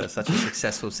myself for such a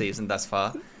successful season thus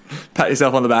far. Pat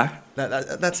yourself on the back.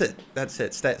 That's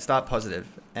it. Start positive.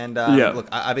 And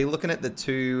I'd be looking at the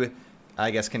 2, I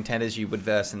guess, contenders you would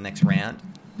verse in the next round.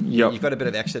 Yep. You've got a bit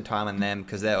of extra time on them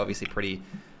because they're obviously pretty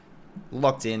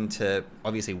locked into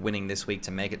obviously winning this week to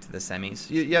make it to the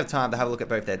semis. You have time to have a look at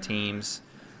both their teams.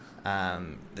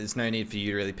 There's no need for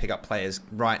you to really pick up players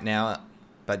right now,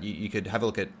 but you could have a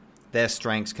look at their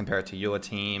strengths, compare it to your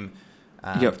team,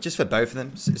 just for both of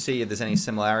them, see if there's any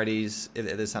similarities, if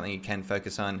there's something you can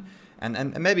focus on,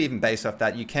 and maybe even based off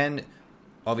that, you can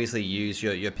obviously use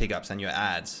your pickups and your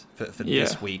ads for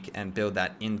this week and build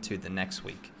that into the next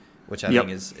week, which I think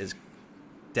is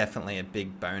definitely a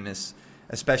big bonus.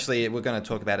 Especially, we're going to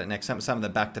talk about it next. Some of the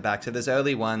back-to-back. So there's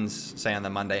early ones, say on the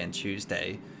Monday and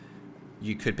Tuesday.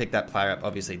 You could pick that player up,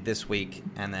 obviously, this week,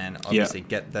 and then obviously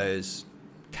get those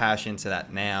cash into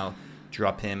that now,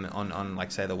 drop him on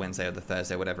like, say, the Wednesday or the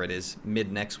Thursday, whatever it is,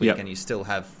 mid next week, and you still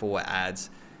have 4 ads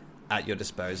at your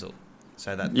disposal.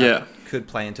 So that could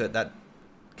play into it. That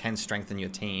can strengthen your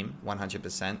team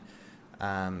 100%.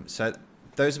 So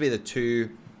those would be the 2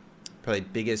 probably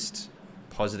biggest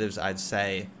positives, I'd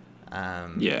say.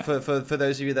 For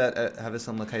those of you that have a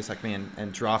similar case like me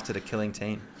and drafted a killing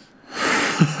team.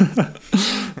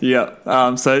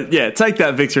 Take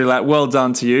that victory lap. Well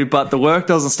done to you. But the work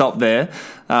doesn't stop there.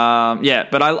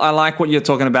 But I like what you're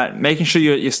talking about. Making sure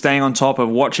you're staying on top of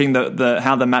watching the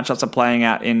how the matchups are playing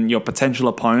out in your potential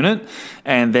opponent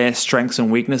and their strengths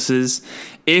and weaknesses.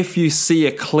 If you see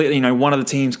one of the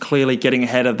teams clearly getting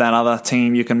ahead of that other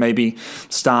team, you can maybe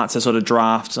start to sort of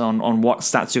draft on what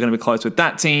stats you're going to be close with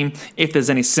that team. If there's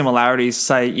any similarities,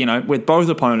 say, with both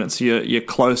opponents, you're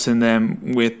close in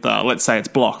them with, let's say it's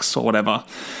blocks or whatever.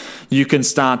 You can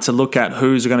start to look at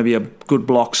who's going to be a good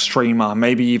block streamer.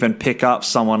 Maybe even pick up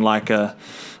someone like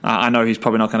I know he's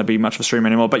probably not going to be much of a streamer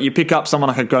anymore, but you pick up someone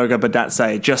like a Goga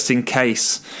Badatse just in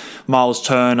case Miles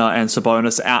Turner and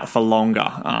Sabonis out for longer.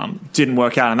 Didn't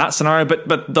work out in that scenario,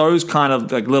 but those kind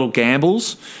of like little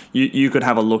gambles you could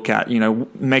have a look at.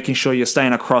 Making sure you're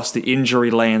staying across the injury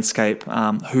landscape.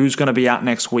 Who's going to be out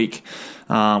next week?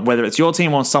 Whether it's your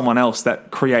team or someone else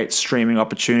that creates streaming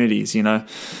opportunities.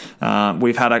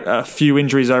 We've had a few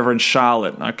injuries over in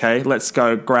Charlotte. Okay, let's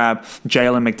go grab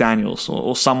Jalen McDaniels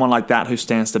or someone like that who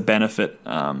stands to benefit.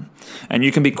 And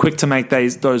you can be quick to make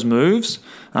those moves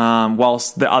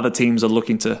whilst the other teams are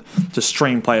looking to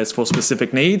stream players for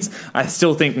specific needs. I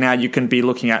still think now you can be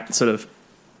looking at sort of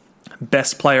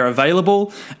best player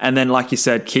available, and then, like you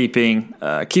said, keeping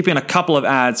a couple of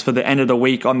ads for the end of the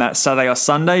week on that Saturday or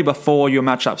Sunday before your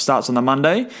matchup starts on the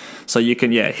Monday, so you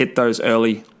can hit those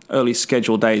early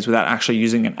schedule days without actually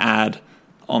using an ad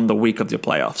on the week of your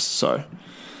playoffs. So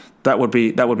that would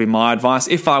be my advice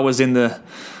if I was in the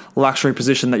luxury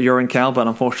position that you're in, Cal, but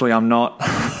unfortunately I'm not.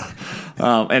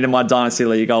 And in my dynasty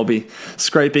league, I'll be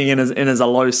scraping in as a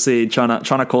low seed, trying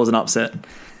to cause an upset.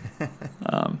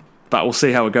 But we'll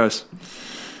see how it goes.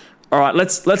 All right,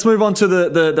 let's move on to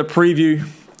the preview.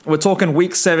 We're talking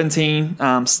week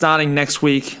 17, starting next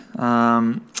week.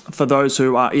 For those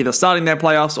who are either starting their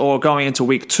playoffs or going into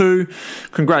week 2,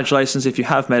 congratulations if you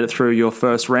have made it through your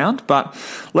first round. But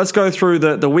let's go through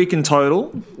the week in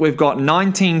total. We've got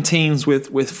 19 teams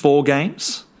with 4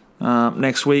 games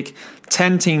next week,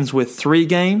 10 teams with 3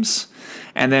 games,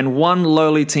 and then one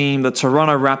lowly team, the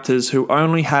Toronto Raptors, who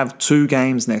only have 2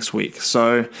 games next week.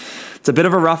 So it's a bit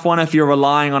of a rough one if you're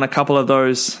relying on a couple of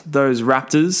those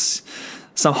Raptors.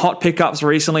 Some hot pickups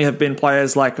recently have been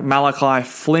players like Malachi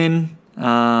Flynn.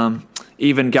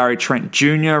 Even Gary Trent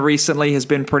Jr. recently has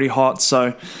been pretty hot.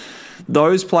 So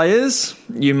those players,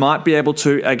 you might be able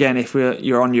to, again, if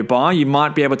you're on your buy, you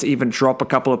might be able to even drop a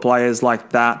couple of players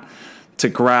like that to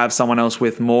grab someone else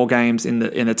with more games in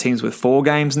the teams with 4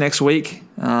 games next week.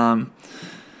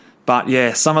 But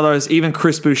yeah, some of those, even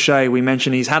Chris Boucher, we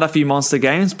mentioned he's had a few monster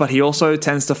games, but he also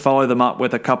tends to follow them up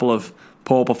with a couple of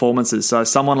poor performances. So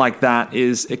someone like that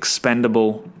is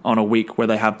expendable on a week where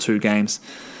they have 2 games.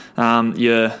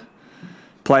 Your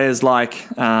players like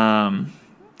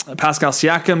Pascal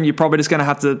Siakam, you're probably just going to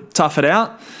have to tough it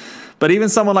out. But even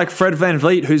someone like Fred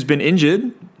VanVleet, who's been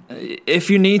injured, if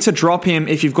you need to drop him,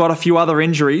 if you've got a few other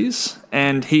injuries,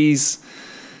 and he's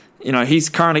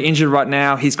currently injured right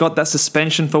now, he's got that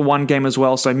suspension for 1 game as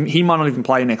well, so he might not even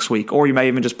play next week, or he may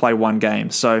even just play 1 game.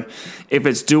 So if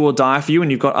it's do or die for you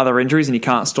and you've got other injuries and you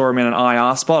can't store him in an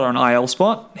IR spot or an IL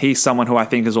spot, he's someone who I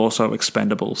think is also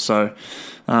expendable. So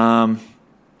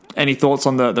any thoughts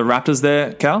on the Raptors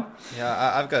there, Cal?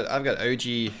 Yeah, I've got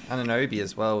OG Anunoby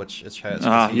as well, which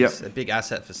hurts. He's a big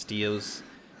asset for steals,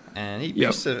 and he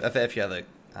boosts a fair few other.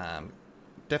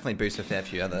 Definitely boosts a fair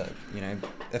few other,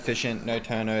 efficient, no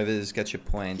turnovers, gets your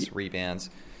points, rebounds.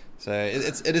 So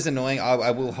it is annoying.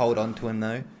 I will hold on to him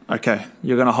though. Okay,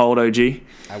 you're gonna hold OG.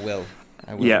 I will.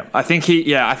 Yeah, I think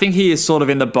he is sort of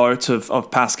in the boat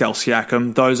of Pascal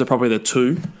Siakam. Those are probably the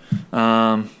 2.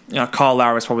 Kyle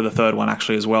Lowry is probably the 3rd one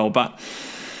actually as well. But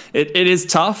it is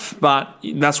tough, but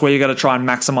that's where you got to try and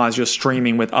maximize your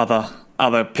streaming with other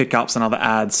pickups and other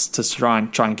ads to try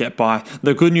and get by.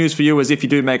 The good news for you is if you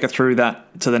do make it through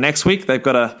that to the next week, they've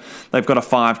got a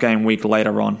 5-game week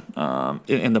later on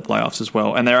in the playoffs as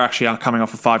well, and they're actually coming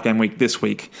off a 5-game week this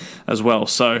week as well.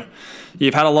 So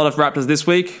you've had a lot of Raptors this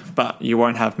week, but you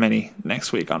won't have many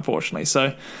next week, unfortunately.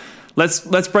 So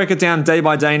let's break it down day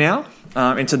by day now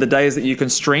into the days that you can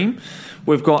stream.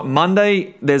 We've got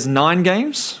Monday, there's 9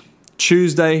 games.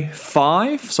 Tuesday,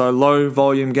 5, so low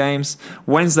volume games.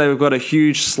 Wednesday, we've got a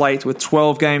huge slate with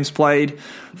 12 games played.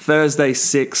 Thursday,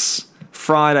 6,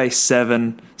 Friday,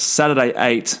 7, Saturday,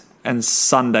 8, and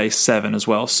Sunday, 7 as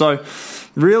well. So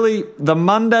really, the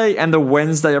Monday and the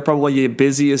Wednesday are probably your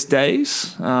busiest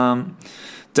days.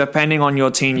 Depending on your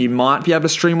team, you might be able to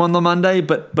stream on the Monday,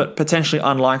 but potentially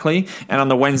unlikely. And on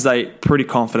the Wednesday, pretty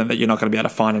confident that you're not going to be able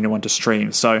to find anyone to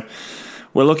stream. So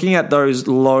we're looking at those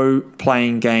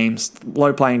low-playing days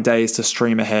to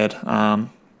stream ahead.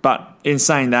 But in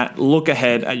saying that, look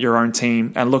ahead at your own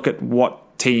team and look at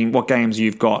what games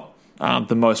you've got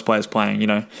the most players playing. You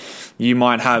know, you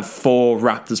might have 4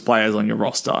 Raptors players on your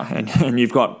roster, and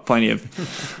you've got plenty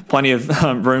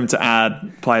of room to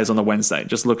add players on the Wednesday.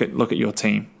 Just look at your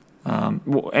team.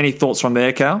 Any thoughts from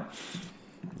there, Cal?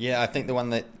 Yeah, I think the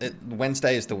one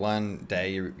Wednesday is the one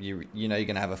day you know you're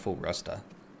going to have a full roster.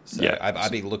 So yeah.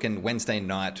 I'd be looking, Wednesday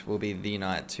night will be the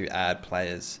night to add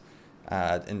players.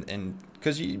 And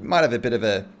because you might have a bit of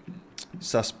a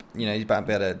you might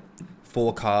be able to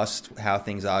forecast how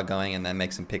things are going and then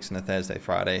make some picks on the Thursday,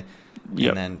 Friday,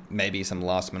 and then maybe some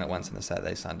last minute ones on the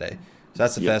Saturday, Sunday. So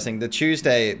that's the first thing. The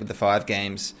Tuesday with the 5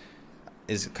 games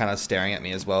is kind of staring at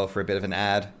me as well for a bit of an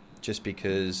ad, just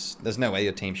because there's no way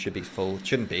your team should be full. It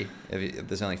shouldn't be if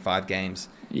there's only 5 games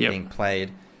being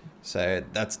played. So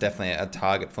that's definitely a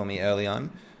target for me early on,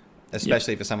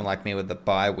 especially for someone like me with the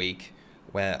bye week,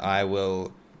 where I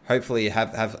will hopefully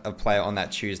have a player on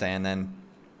that Tuesday, and then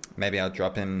maybe I'll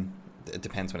drop him. It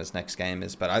depends when his next game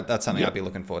is, but that's something I'd be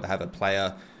looking for, to have a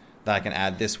player that I can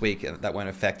add this week that won't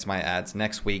affect my ads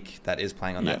next week that is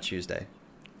playing on that Tuesday.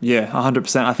 Yeah,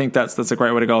 100%. I think that's a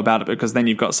great way to go about it, because then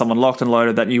you've got someone locked and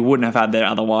loaded that you wouldn't have had there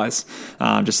otherwise,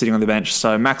 just sitting on the bench.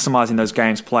 So maximizing those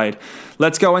games played.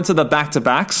 Let's go into the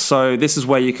back-to-backs. So this is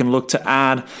where you can look to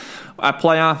add a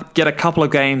player, get a couple of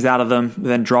games out of them,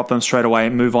 then drop them straight away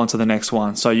and move on to the next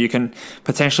one. So you can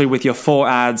potentially, with your 4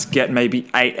 ads, get maybe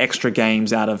 8 extra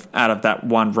games out of that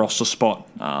one roster spot,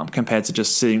 compared to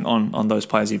just sitting on those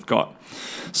players you've got.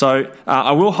 So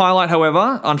I will highlight,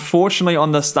 however, unfortunately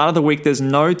on the start of the week, there's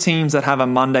no teams that have a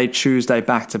Monday, Tuesday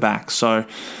back-to-back. So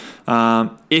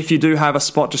if you do have a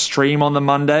spot to stream on the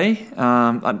Monday,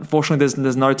 unfortunately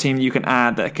there's no team you can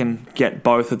add that can get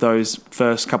both of those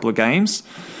first couple of games.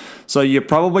 So you're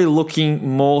probably looking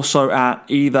more so at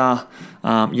either,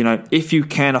 if you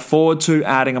can afford to,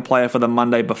 adding a player for the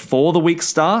Monday before the week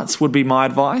starts would be my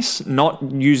advice, not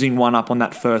using one up on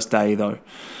that first day though.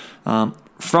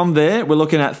 From there, we're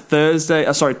looking at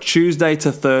Tuesday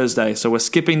to Thursday. So we're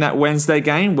skipping that Wednesday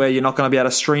game where you're not going to be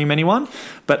able to stream anyone,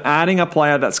 but adding a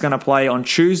player that's going to play on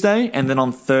Tuesday and then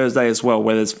on Thursday as well,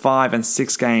 where there's 5 and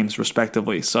 6 games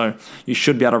respectively. So you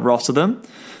should be able to roster them.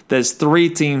 There's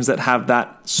 3 teams that have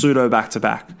that pseudo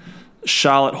back-to-back.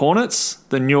 Charlotte Hornets,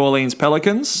 the New Orleans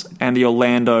Pelicans, and the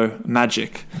Orlando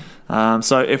Magic.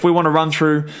 So if we want to run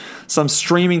through some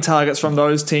streaming targets from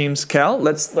those teams, Cal,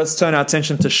 let's turn our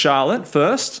attention to Charlotte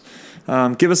first.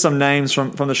 Give us some names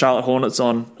from the Charlotte Hornets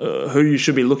on who you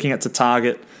should be looking at to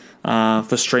target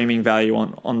for streaming value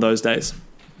on those days.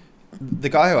 The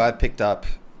guy who I picked up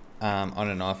on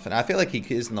and off, and I feel like he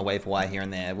is in the waiver wire here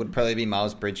and there, would probably be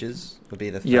Miles Bridges, would be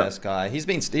the first guy.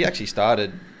 He actually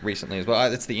started recently as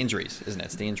well. It's the injuries, isn't it?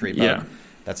 It's the injury bug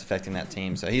that's affecting that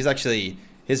team. So he's actually...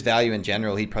 his value in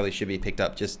general, he probably should be picked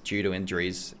up just due to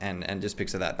injuries, and just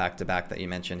because of that back-to-back that you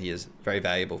mentioned, he is very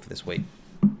valuable for this week.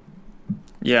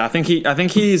 Yeah, I think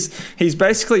he's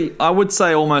basically, I would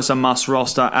say, almost a must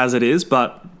roster as it is,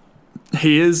 but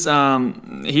he is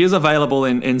available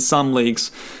in some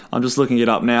leagues. I'm just looking it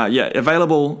up now. Yeah,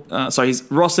 available. So he's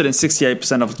rostered in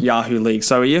 68% of Yahoo leagues.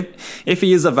 So if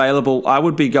he is available, I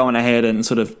would be going ahead and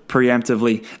sort of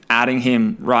preemptively adding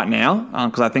him right now,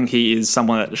 because I think he is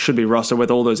someone that should be rostered with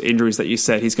all those injuries that you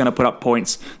said. He's going to put up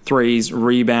points, threes,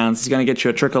 rebounds. He's going to get you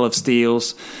a trickle of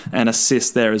steals and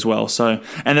assists there as well. So,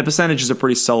 and the percentages are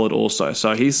pretty solid also.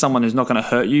 So he's someone who's not going to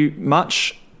hurt you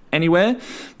much anywhere,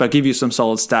 but give you some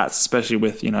solid stats, especially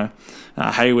with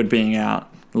Hayward being out,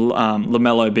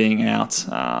 LaMelo being out,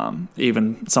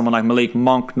 even someone like Malik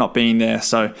Monk not being there.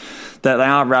 So that they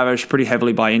are ravaged pretty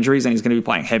heavily by injuries, and he's going to be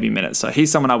playing heavy minutes. So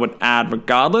he's someone I would add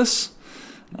regardless.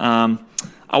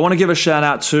 I want to give a shout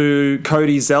out to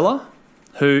Cody Zeller,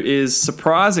 who is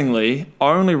surprisingly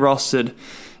only rostered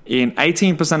in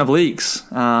 18% of leagues.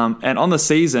 And on the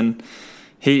season,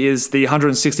 he is the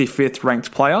 165th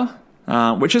ranked player,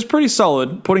 which is pretty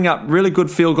solid, putting up really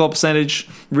good field goal percentage,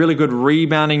 really good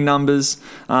rebounding numbers,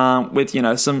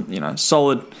 with some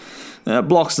solid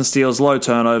blocks and steals, low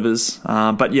turnovers.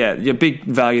 But yeah, your big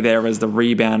value there is the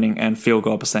rebounding and field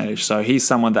goal percentage. So he's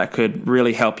someone that could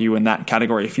really help you in that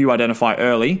category if you identify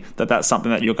early that that's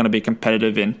something that you're going to be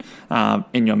competitive in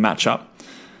your matchup.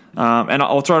 And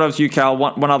I'll throw it over to you, Cal.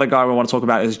 One other guy we want to talk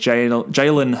about is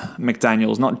Jalen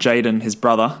McDaniels, not Jaden, his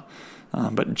brother,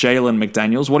 but Jalen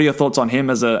McDaniels. What are your thoughts on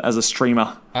him as a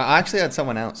streamer? I actually had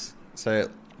someone else. So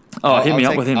hit me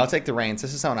up with him. I'll take the reins.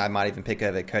 This is someone I might even pick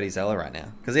over Cody Zeller right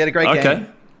now because he had a great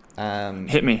game.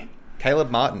 Hit me. Caleb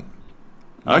Martin.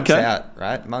 Monk's out,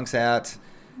 right? Monk's out.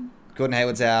 Gordon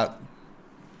Hayward's out.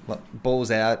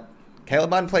 Ball's out. Caleb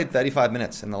Martin played 35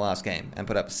 minutes in the last game and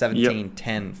put up 17,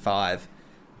 10, 5.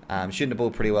 Shooting the ball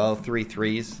pretty well. 3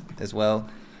 threes as well.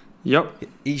 Yep.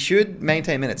 He should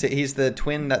maintain minutes. He's the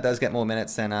twin that does get more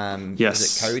minutes than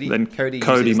is it Cody? Than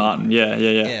Cody Martin. Yeah.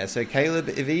 Yeah. So Caleb,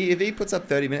 if he puts up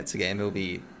 30 minutes a game,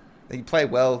 he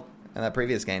played well in that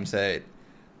previous game. So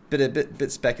a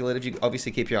bit speculative. You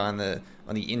obviously keep your eye on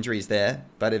the injuries there.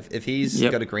 But if he's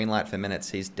got a green light for minutes,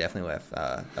 he's definitely worth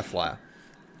a flyer.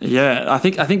 Yeah, I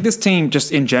think this team,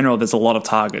 just in general, there's a lot of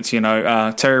targets.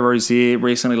 Terry Rozier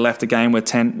recently left a game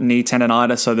with knee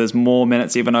tendonitis, so there's more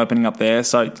minutes even opening up there.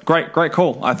 So great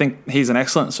call. I think he's an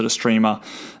excellent sort of streamer.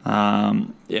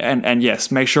 And yes,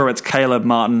 make sure it's Caleb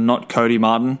Martin, not Cody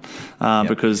Martin,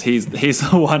 because he's the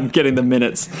one getting the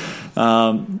minutes.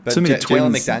 But too many twins.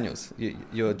 Jalen McDaniels,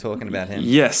 you were talking about him.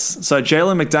 Yes, so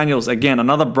Jalen McDaniels, again,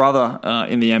 another brother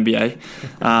in the NBA.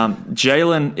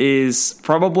 Jalen is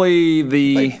probably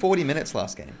played 40 minutes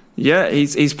last game. Yeah,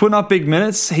 he's putting up big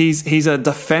minutes. He's a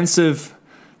defensive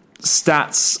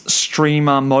stats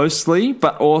streamer mostly,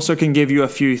 but also can give you a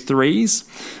few threes.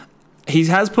 He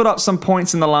has put up some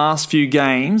points in the last few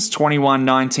games, 21,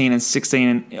 19, and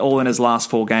 16, all in his last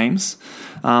 4 games.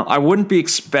 I wouldn't be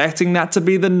expecting that to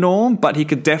be the norm, but he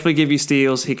could definitely give you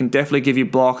steals. He can definitely give you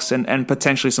blocks and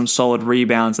potentially some solid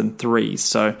rebounds and threes.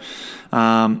 So,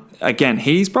 again,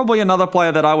 he's probably another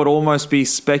player that I would almost be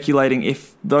speculating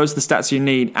if those are the stats you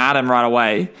need, add him right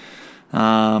away,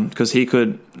 because he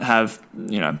could have,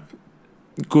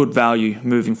 good value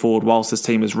moving forward whilst this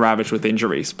team is ravaged with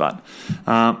injuries. But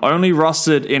only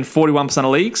rostered in 41%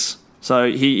 of leagues,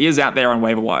 so he is out there on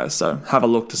waiver wires, so have a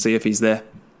look to see if he's there.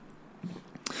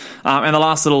 And the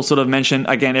last little sort of mention,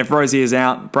 again, if Rozier is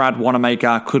out, Brad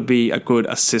Wanamaker could be a good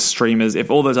assist streamers. If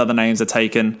all those other names are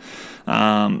taken,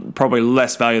 probably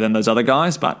less value than those other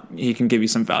guys, but he can give you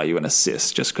some value in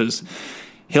assists just because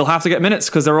he'll have to get minutes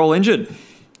because they're all injured.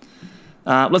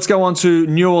 Let's go on to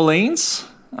New Orleans.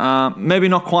 Maybe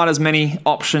not quite as many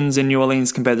options in New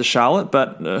Orleans compared to Charlotte,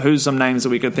 but who's some names that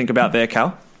we could think about there,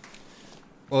 Cal?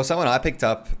 Well, someone I picked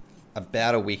up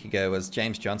about a week ago was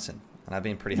James Johnson, and I've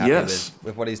been pretty happy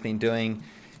with what he's been doing.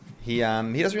 He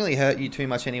doesn't really hurt you too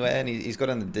much anyway, and he's got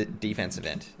on the defensive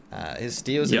end. His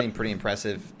steals have been pretty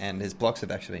impressive, and his blocks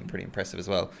have actually been pretty impressive as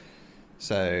well.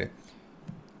 So,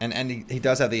 and he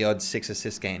does have the odd 6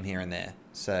 assist game here and there.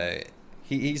 So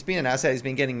he's been an asset. He's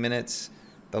been getting minutes.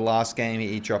 The last game,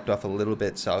 he dropped off a little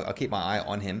bit, so I'll keep my eye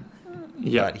on him.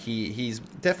 But he's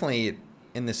definitely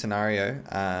in this scenario.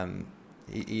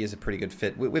 He is a pretty good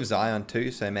fit with Zion too,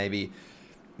 so maybe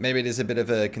it is a bit of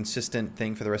a consistent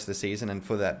thing for the rest of the season, and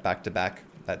for that back-to-back,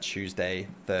 that Tuesday,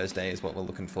 Thursday is what we're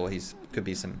looking for. Could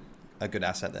be a good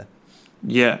asset there.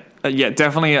 Yeah,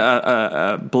 definitely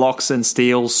a blocks and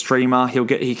steals streamer.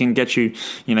 He can get you.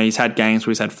 He's had games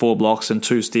where he's had 4 blocks and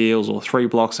 2 steals, or 3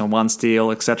 blocks and 1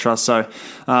 steal, etc. So,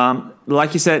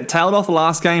 like you said, tailed off the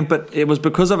last game, but it was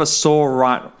because of a sore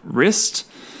right wrist.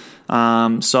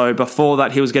 So before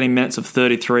that, he was getting minutes of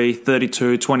 33,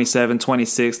 32, 27,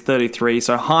 26, 33.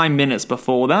 So high minutes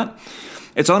before that.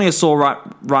 It's only a sore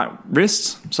right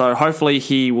wrist, so hopefully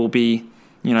he will be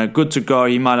good to go.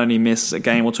 He might only miss a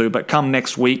game or 2, but come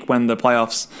next week when the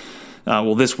playoffs,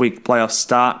 this week playoffs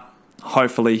start,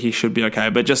 hopefully he should be okay.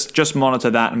 But just monitor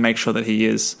that and make sure that he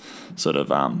is sort of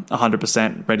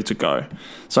 100% ready to go.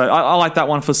 So I like that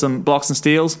one for some blocks and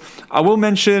steals. I will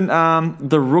mention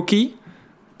the rookie,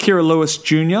 Kira Lewis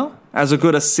Jr., as a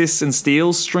good assists and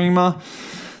steals streamer.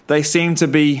 They seem to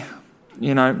be...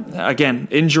 again,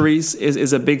 injuries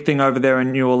is a big thing over there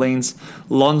in New Orleans.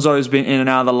 Lonzo's been in and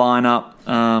out of the lineup.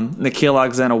 Nickeil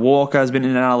Alexander-Walker has been in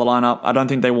and out of the lineup. I don't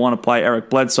think they want to play Eric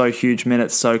Bledsoe huge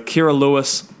minutes. So Kira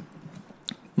Lewis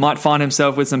might find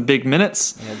himself with some big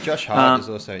minutes. Yeah, Josh Hart is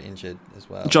also injured as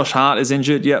well. Josh Hart is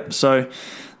injured, yep. So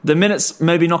the minutes,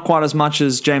 maybe not quite as much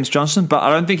as James Johnson, but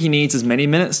I don't think he needs as many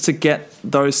minutes to get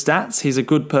those stats. He's a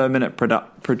good per-minute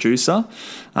producer.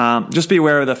 Just be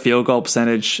aware of the field goal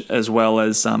percentage as well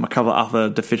as a couple of other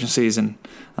deficiencies. And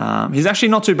he's actually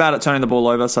not too bad at turning the ball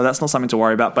over, so that's not something to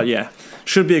worry about. But yeah,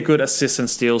 should be a good assist and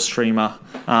steals streamer.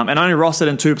 And only rostered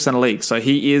in 2% of leagues, so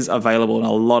he is available in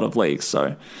a lot of leagues.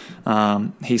 So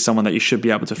he's someone that you should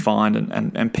be able to find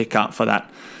and pick up for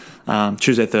that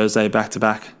Tuesday, Thursday,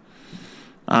 back-to-back.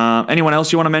 Anyone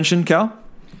else you want to mention, Cal?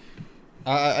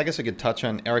 I guess I could touch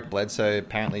on Eric Bledsoe.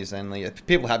 Apparently, he's only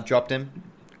people have dropped him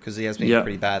because he has been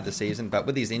pretty bad this season. But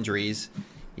with these injuries,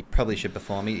 he probably should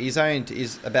perform. He's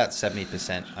about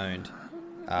 70% owned.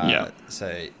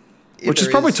 So, which is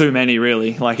probably too many,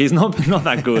 really. Like he's not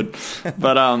that good.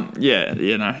 But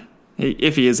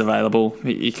if he is available,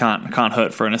 he can't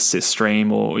hurt for an assist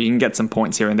stream, or you can get some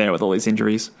points here and there with all these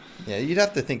injuries. Yeah, you'd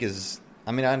have to think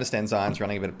I understand Zion's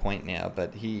running a bit of point now,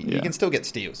 but he can still get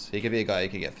steals. He could be a guy you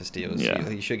could get for steals. Yeah.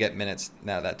 He should get minutes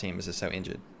now that team is just so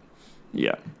injured.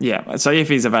 Yeah. So if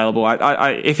he's available,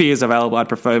 if he is available, I'd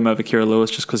prefer him over Kira Lewis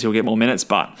just because he'll get more minutes.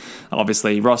 But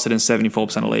obviously, rostered in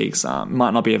 74% of leagues,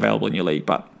 might not be available in your league,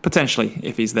 but potentially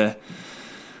if he's there.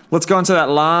 Let's go into that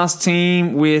last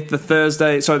team with the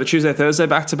Tuesday, Thursday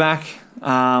back-to-back.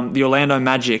 The Orlando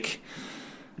Magic.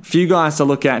 A few guys to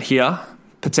look at here.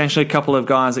 Potentially a couple of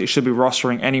guys that you should be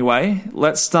rostering anyway.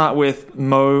 Let's start with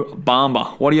Mo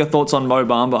Bamba. What are your thoughts on Mo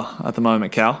Bamba at the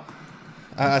moment, Cal?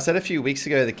 I said a few weeks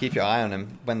ago to keep your eye on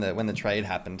him when the trade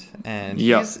happened, and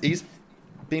he's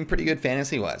been pretty good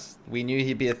fantasy-wise. We knew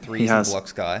he'd be a threes and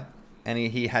blocks guy, and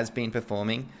he has been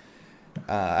performing.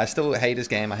 I still hate his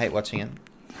game. I hate watching him.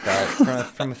 But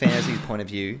from a fantasy point of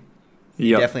view,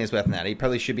 he definitely is worth that. He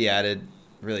probably should be added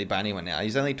really by anyone now.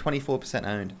 He's only 24%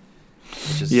 owned,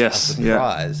 which is a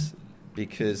surprise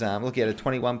because look, he had a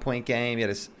 21-point game.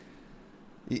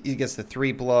 He gets the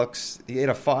 3 blocks. He had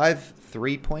a 5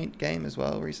 3-point game as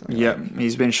well recently. Yeah,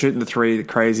 he's been shooting the 3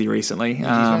 crazy recently. He's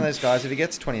one of those guys, if he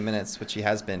gets 20 minutes, which he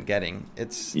has been getting,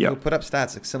 he'll put up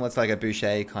stats similar to like a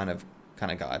Boucher kind of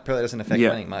guy. It probably doesn't affect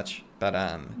winning much,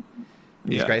 but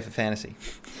he's great for fantasy.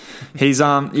 He's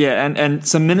and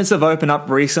some minutes have opened up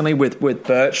recently with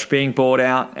Birch being bought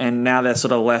out, and now they're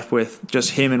sort of left with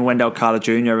just him and Wendell Carter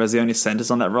Jr. as the only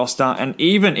centers on that roster. And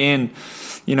even in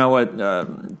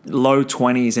low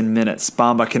 20s in minutes,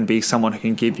 Bamba can be someone who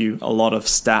can give you a lot of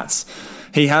stats.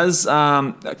 He has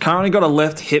currently got a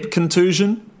left hip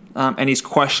contusion, and he's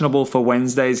questionable for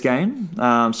Wednesday's game.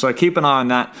 So keep an eye on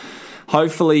that.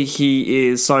 Hopefully he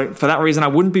is. So for that reason, I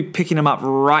wouldn't be picking him up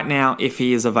right now if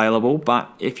he is available.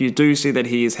 But if you do see that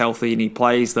he is healthy and he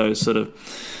plays those sort of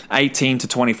 18 to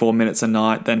 24 minutes a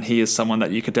night, then he is someone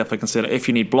that you could definitely consider. If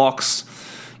you need blocks,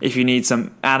 if you need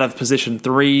some out-of-position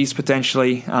threes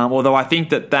potentially, although I think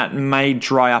that may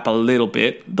dry up a little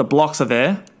bit. The blocks are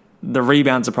there. The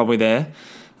rebounds are probably there.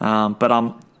 But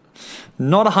I'm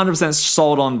not 100%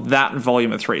 sold on that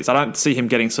volume of threes. I don't see him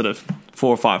getting sort of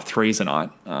 4 or 5 threes a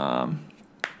night.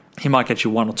 He might get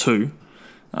you 1 or 2.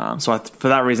 So for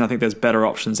that reason, I think there's better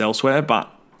options elsewhere.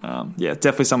 But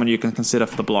definitely someone you can consider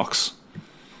for the blocks.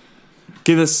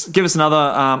 Give us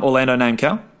another Orlando name,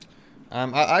 Cal.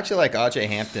 I actually like RJ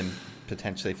Hampton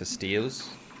potentially for steals.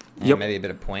 And maybe a bit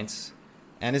of points.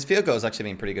 And his field goal has actually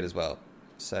been pretty good as well.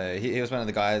 So he was one of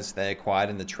the guys they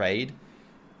acquired in the trade.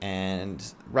 And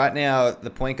right now, the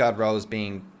point guard role is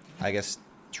being, I guess,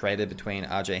 traded between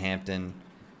RJ Hampton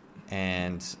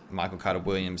and Michael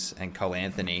Carter-Williams and Cole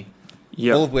Anthony.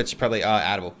 Yep. All of which probably are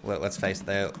addable. Let's face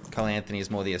it. Cole Anthony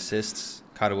is more the assists.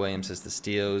 Carter-Williams is the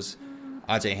steals.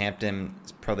 RJ Hampton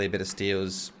is probably a bit of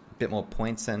steals, a bit more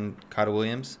points than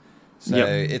Carter-Williams. So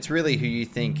it's really who you're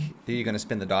going to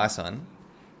spin the dice on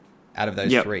out of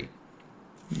those 3.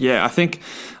 Yeah, I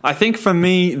think for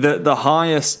me the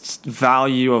highest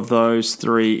value of those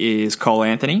 3 is Cole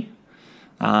Anthony.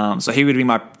 So he would be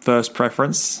my first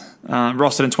preference.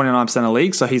 Rostered in 29% of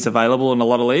leagues, so he's available in a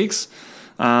lot of leagues.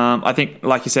 I think,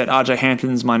 like you said, RJ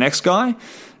Hampton's my next guy.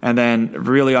 And then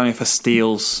really only for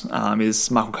steals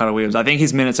is Michael Carter-Williams. I think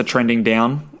his minutes are trending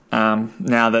down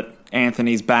now that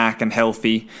Anthony's back and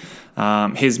healthy.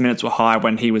 His minutes were high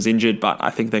when he was injured, but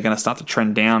I think they're going to start to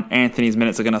trend down. Anthony's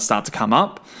minutes are going to start to come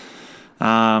up.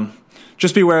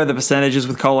 Just be aware of the percentages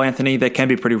with Cole Anthony. They can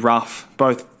be pretty rough.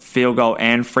 Both field goal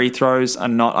and free throws are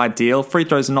not ideal. Free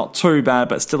throws are not too bad,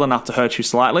 but still enough to hurt you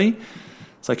slightly.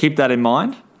 So keep that in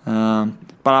mind.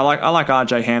 But I like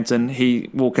RJ Hampton.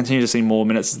 He will continue to see more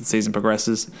minutes as the season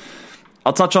progresses.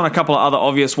 I'll touch on a couple of other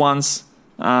obvious ones.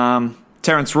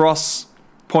 Terrence Ross,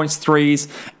 points threes,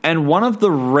 and one of the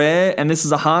rare, and this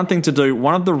is a hard thing to do,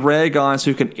 one of the rare guys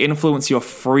who can influence your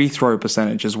free throw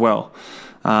percentage as well.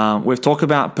 We've talked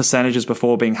about percentages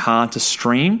before being hard to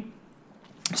stream.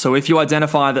 So if you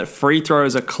identify that free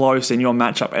throws are close in your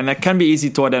matchup, and that can be easy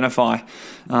to identify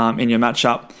in your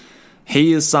matchup,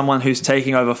 he is someone who's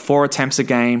taking over 4 attempts a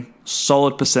game,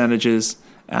 solid percentages,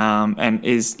 and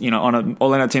is, on an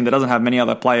Orlando team that doesn't have many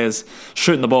other players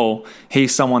shooting the ball.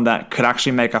 He's someone that could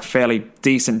actually make a fairly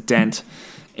decent dent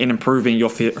in improving your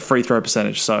free throw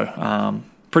percentage. So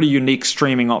pretty unique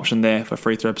streaming option there for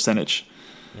free throw percentage.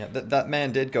 Yeah, that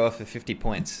man did go off for 50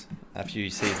 points a few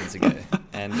seasons ago.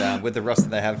 And with the roster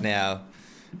they have now,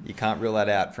 you can't rule that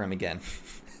out for him again.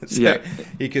 So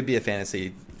he could be a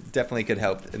fantasy. Definitely could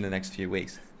help in the next few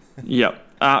weeks.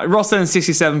 Yep. Rostered in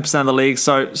 67% of the league,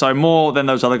 so more than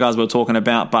those other guys we were talking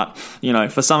about. But,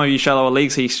 for some of you shallower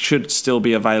leagues, he should still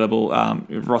be available,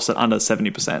 rostered under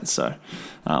 70%. So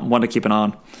one to keep an eye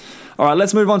on. All right,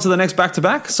 let's move on to the next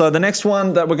back-to-back. So the next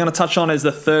one that we're going to touch on is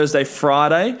the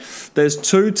Thursday-Friday. There's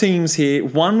 2 teams here.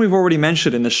 One we've already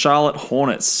mentioned in the Charlotte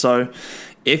Hornets. So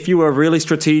if you were really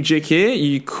strategic here,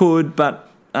 you could, but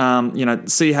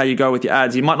see how you go with your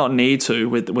ads. You might not need to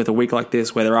with a week like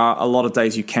this where there are a lot of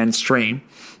days you can stream.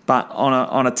 But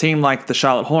on a team like the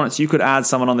Charlotte Hornets, you could add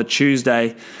someone on the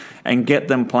Tuesday and get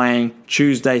them playing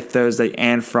Tuesday, Thursday,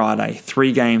 and Friday.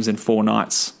 3 games in 4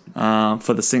 nights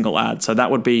for the single ad. So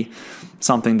that would be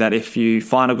something that if you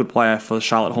find a good player for the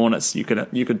Charlotte Hornets, you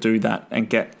could do that and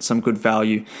get some good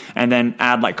value, and then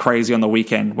add like crazy on the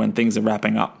weekend when things are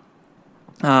wrapping up.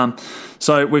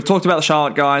 So we've talked about the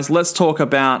Charlotte guys. Let's talk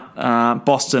about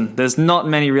Boston. There's not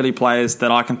many really players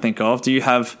that I can think of. Do you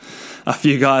have a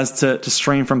few guys to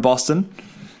stream from Boston?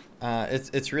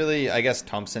 It's really, I guess,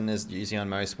 Thompson is usually on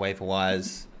most waiver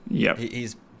wires. Yep.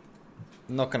 He's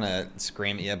not going to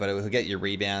scream at you, but he'll get you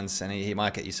rebounds, and he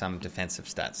might get you some defensive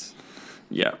stats.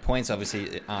 Yeah. Points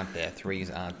obviously aren't there. Threes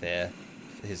aren't there.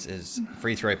 His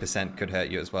free throw percent could hurt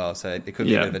you as well. So it could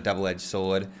be a bit of a double-edged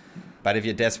sword. But if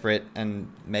you're desperate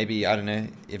and maybe, I don't know,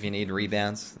 if you need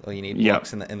rebounds or you need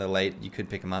blocks in the late, you could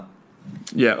pick him up.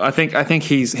 Yeah, I think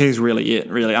he's really it,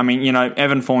 really. I mean,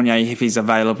 Evan Fournier, if he's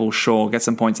available, sure, get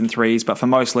some points in threes, but for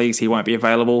most leagues, he won't be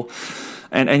available.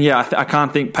 And I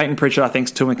can't think, Peyton Pritchard, I think,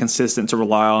 is too inconsistent to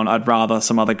rely on. I'd rather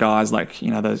some other guys like,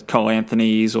 the Cole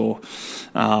Anthonys or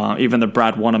even the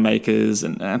Brad Wanamakers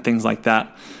and things like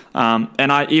that.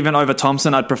 And even over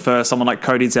Thompson, I'd prefer someone like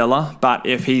Cody Zeller. But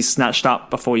if he's snatched up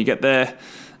before you get there,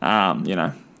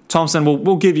 Thompson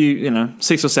will give you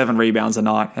 6 or 7 rebounds a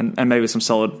night and maybe some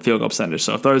solid field goal percentage.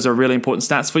 So if those are really important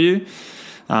stats for you,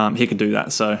 he can do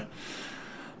that. So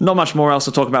not much more else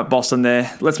to talk about Boston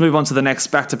there. Let's move on to the next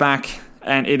back-to-back,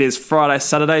 and it is Friday,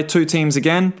 Saturday. 2 teams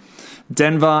again,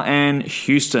 Denver and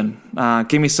Houston.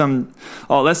 Give me some.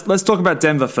 Let's talk about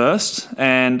Denver first.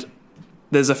 And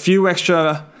there's a few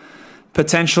extra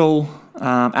potential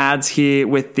ads here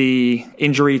with the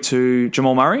injury to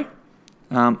Jamal Murray.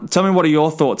 Tell me, what are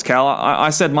your thoughts, Cal? I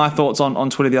said my thoughts on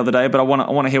Twitter the other day, but I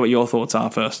want to hear what your thoughts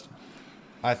are first.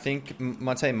 I think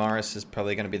Monte Morris is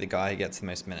probably going to be the guy who gets the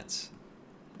most minutes.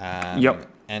 Yep.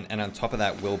 And on top of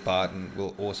that, Will Barton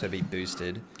will also be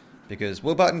boosted because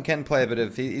Will Barton can play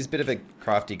he's a bit of a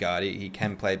crafty guard. He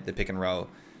can play the pick and roll.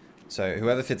 So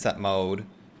whoever fits that mold,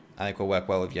 I think will work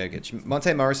well with Jokic.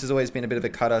 Monte Morris has always been a bit of a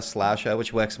cutter slasher,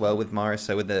 which works well with Morris.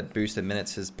 So with the boosted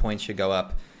minutes, his points should go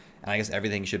up. And I guess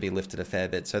everything should be lifted a fair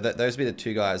bit. So those would be the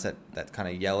 2 guys that kind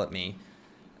of yell at me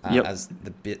as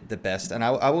the best. And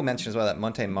I will mention as well that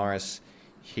Monte Morris,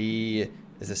 he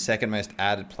is the second most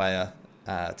added player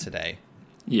today.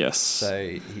 Yes.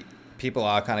 So people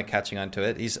are kind of catching on to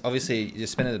it. He's obviously, you're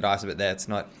spinning the dice a bit there. It's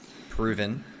not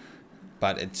proven,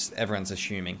 but everyone's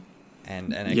assuming.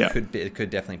 And it could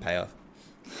definitely pay off.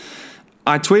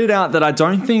 I tweeted out that I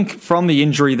don't think from the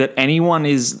injury that anyone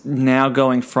is now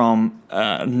going from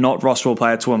not rosterable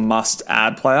player to a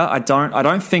must-add player. I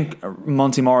don't think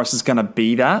Monte Morris is going to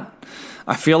be that.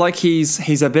 I feel like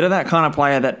he's a bit of that kind of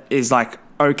player that is like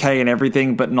okay in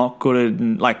everything, but not good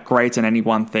and like great in any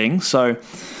one thing. So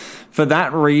for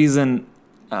that reason,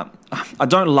 I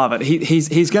don't love it.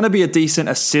 He's going to be a decent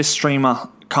assist streamer,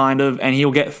 kind of, and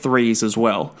he'll get threes as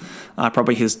well.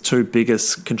 Probably his 2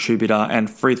 biggest contributor, and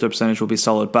free throw percentage will be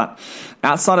solid. But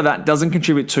outside of that, doesn't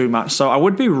contribute too much. So I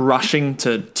would be rushing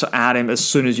to add him as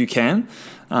soon as you can.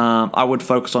 I would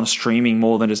focus on streaming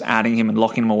more than just adding him and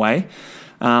locking him away.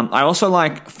 I also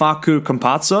like Facu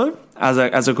Campazzo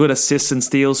as a good assist and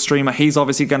steals streamer. He's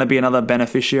obviously going to be another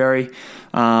beneficiary,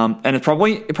 and it's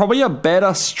probably a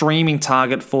better streaming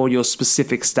target for your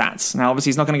specific stats. Now, obviously,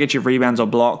 he's not going to get you rebounds or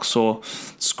blocks or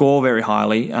score very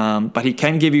highly, but he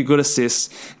can give you good assists,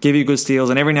 give you good steals,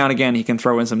 and every now and again he can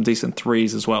throw in some decent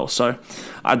threes as well. So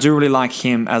I do really like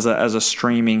him as a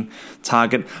streaming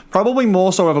target, probably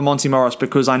more so over Monty Morris,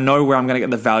 because I know where I'm going to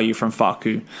get the value from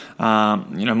Facu.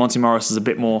 Monty Morris is a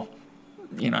bit more,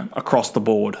 across the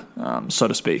board, so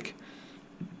to speak.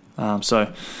 But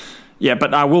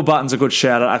Will Barton's a good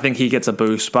shout. I think he gets a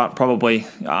boost, but probably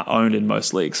owned in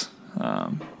most leagues.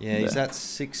 He's at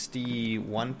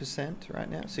 61% right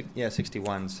now.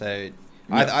 61. So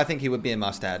I think he would be a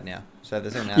must-add now. So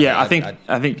there's an I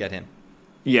think get him.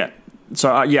 Yeah.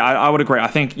 So I would agree. I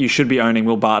think you should be owning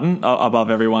Will Barton above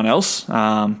everyone else.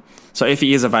 So if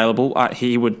he is available,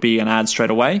 he would be an ad straight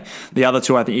away. The other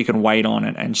two, I think you can wait on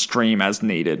and stream as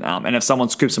needed. And if someone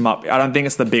scoops him up, I don't think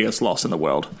it's the biggest loss in the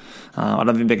world. I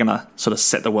don't think they're going to sort of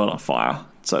set the world on fire,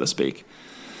 so to speak.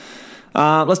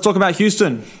 Let's talk about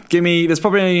Houston. There's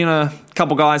probably a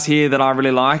couple guys here that I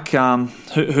really like. Who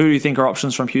do you think are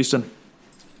options from Houston?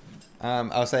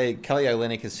 I'll say Kelly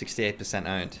Olynyk is 68%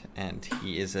 owned, and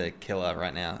he is a killer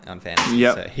right now on fantasy.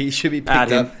 Yep. So he should be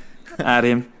picked up. Add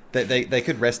him. They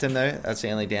could rest him, though. That's the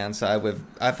only downside.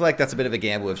 I feel like that's a bit of a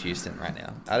gamble with Houston right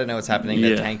now. I don't know what's happening.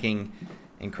 They're tanking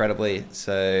incredibly.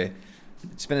 So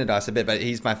spin the dice a bit, but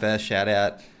he's my first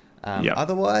shout-out.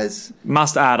 Otherwise...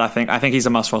 Must add, I think. I think he's a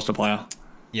must-roster player.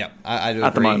 Yep, I do at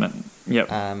agree. The moment. Yep.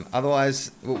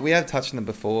 Otherwise, we have touched on them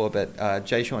before, but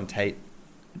Jayshawn Tate.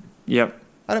 Yep.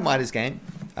 I don't mind his game.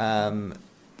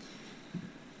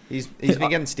 He's been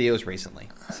getting steals recently.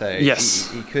 So yes.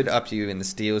 he could up you in the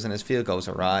steals, and his field goals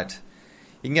are right.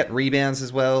 You can get rebounds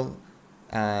as well.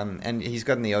 And he's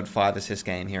gotten the odd 5-assist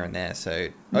game here and there. So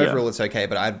overall it's okay,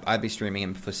 but I'd be streaming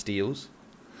him for steals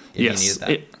if you needed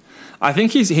that. I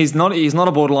think he's not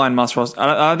a borderline must roster.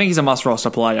 I think he's a must roster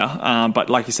player. But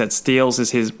like you said, steals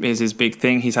is his big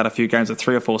thing. He's had a few games with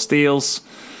 3 or 4 steals.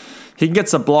 He can get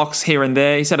some blocks here and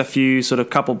there. He's had a few sort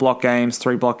of couple block games,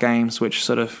 3 block games, which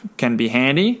sort of can be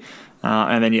handy.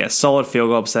 And then solid field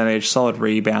goal percentage, solid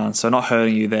rebound, so not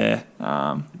hurting you there.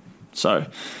 So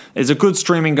is a good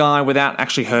streaming guy without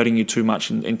actually hurting you too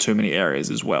much in too many areas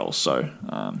as well. So,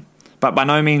 but by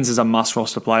no means is a must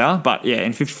roster player. But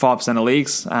in 55% of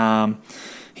leagues,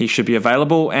 he should be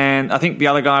available. And I think the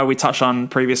other guy we touched on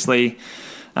previously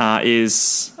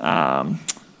is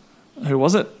who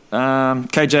was it?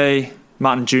 KJ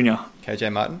Martin Jr.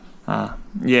 KJ Martin?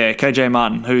 KJ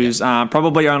Martin, who's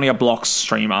probably only a blocks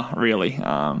streamer, really.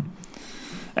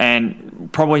 And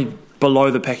probably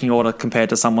below the pecking order compared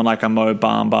to someone like a Mo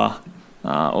Bamba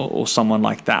or someone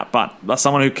like that. But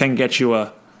someone who can get you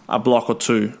a block or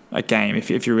 2 a game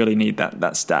if you really need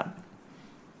that stat.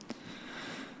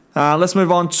 Let's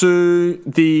move on to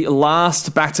the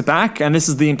last back-to-back, and this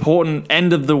is the important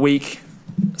end of the week,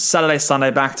 Saturday, Sunday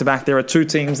back-to-back. There are 2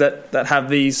 teams that have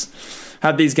these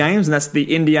games, and that's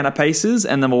the Indiana Pacers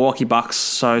and the Milwaukee Bucks.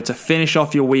 So to finish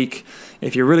off your week,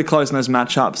 if you're really close in those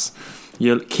matchups,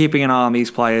 you're keeping an eye on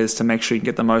these players to make sure you can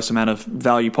get the most amount of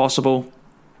value possible.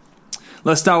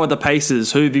 Let's start with the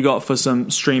Pacers. Who have you got for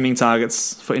some streaming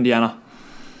targets for Indiana?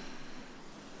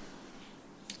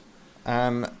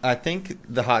 I think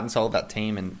the heart and soul of that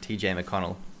team and TJ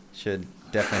McConnell should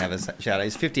definitely have a shout out.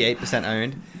 He's 58%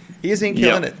 owned. He has been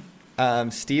killing it.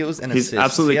 Steals and assists. He's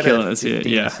absolutely killing it here.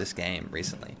 He had a 15-assist game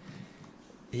recently.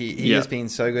 He has been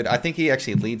so good. I think he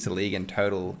actually leads the league in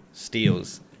total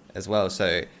steals as well.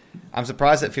 So I'm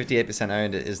surprised that 58%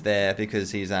 owned is there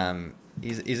because he's a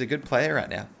good player right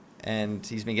now. And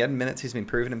he's been getting minutes. He's been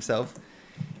proving himself.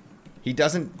 He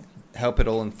doesn't help at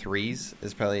all in threes.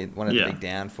 Is probably one of the big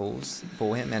downfalls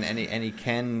for him. And he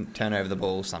can turn over the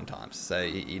ball sometimes. So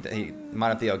he might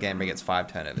have the odd game where he gets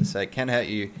 5 turnovers. So it can hurt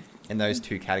you in those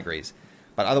 2 categories.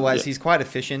 But otherwise, he's quite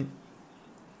efficient.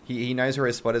 He knows where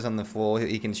his spot is on the floor.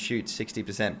 He can shoot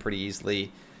 60% pretty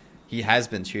easily. He has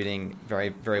been shooting very,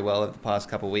 very well over the past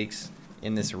couple of weeks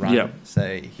in this run. Yep.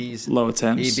 So he's low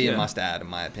attempts. He'd be a must-add, in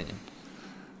my opinion.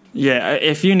 Yeah,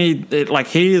 if you need...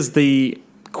 he is the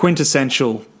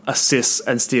quintessential assists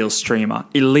and steals streamer.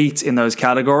 Elite in those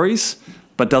categories,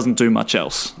 but doesn't do much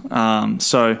else.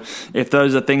 So if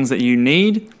those are things that you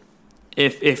need...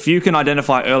 If you can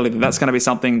identify early that that's going to be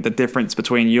something, the difference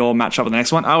between your matchup and the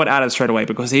next one, I would add him straight away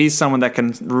because he's someone that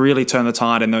can really turn the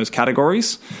tide in those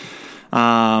categories.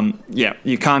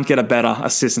 You can't get a better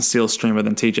assist and steal streamer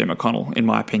than TJ McConnell, in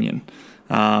my opinion.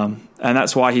 And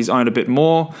that's why he's owned a bit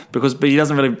more but he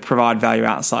doesn't really provide value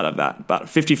outside of that. But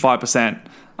 55%,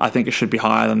 I think it should be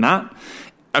higher than that.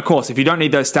 of course, if you don't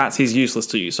need those stats, he's useless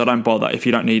to you, so don't bother if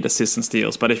you don't need assists and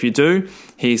steals. But if you do,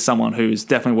 he's someone who's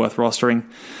definitely worth rostering.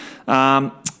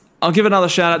 I'll give another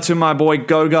shout out to my boy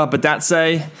Goga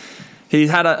Badatse. He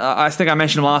had I think I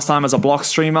mentioned him last time as a block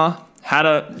streamer. Had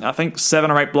I think 7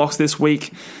 or 8 blocks this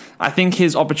week. I think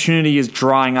his opportunity is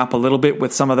drying up a little bit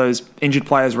with some of those injured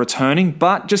players returning,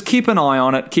 but just keep an eye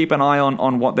on it. Keep an eye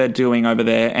on what they're doing over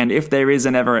there. And if there is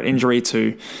ever an injury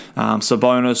to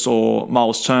Sabonis or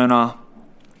Miles Turner,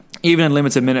 even in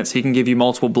limited minutes, he can give you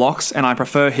multiple blocks. And I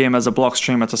prefer him as a block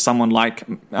streamer to someone like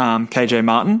KJ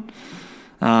Martin,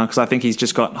 because I think he's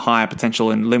just got higher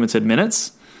potential in limited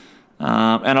minutes.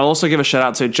 And I'll also give a shout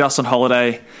out to Justin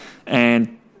Holiday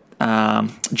and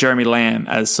Jeremy Lamb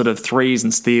as sort of threes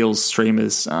and steals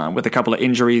streamers with a couple of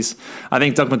injuries. I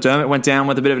think Doug McDermott went down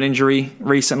with a bit of an injury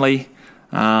recently,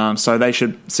 so they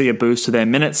should see a boost to their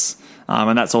minutes,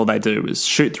 and that's all they do is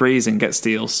shoot threes and get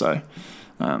steals, so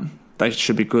they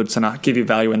should be good to give you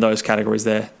value in those categories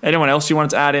there. Anyone else you wanted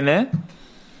to add in there?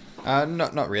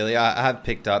 Not really. I have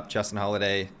picked up Justin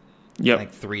Holiday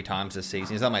like 3 times this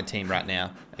season. He's on my team right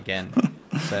now again.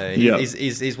 So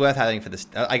he's worth having for the.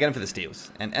 I get him for the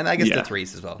steals and I guess the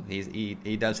threes as well.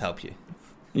 He does help you.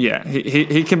 Yeah,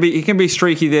 he can be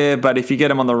streaky there, but if you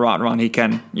get him on the right run, he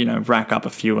can rack up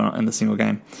a few in the single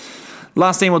game.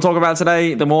 Last team we'll talk about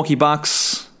today, the Milwaukee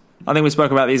Bucks. I think we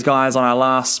spoke about these guys on our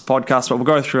last podcast, but we'll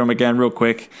go through them again real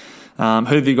quick. Who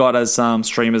have you got as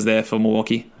streamers there for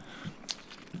Milwaukee?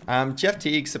 Jeff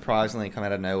Teague surprisingly come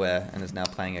out of nowhere and is now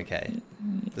playing okay.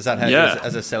 Does that hurt you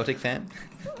as a Celtic fan?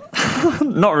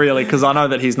 Not really, because I know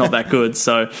that he's not that good.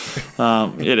 So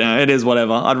it is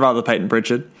whatever. I'd rather Peyton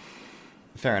Pritchard.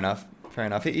 Fair enough.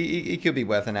 He could be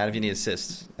worth an ad if you need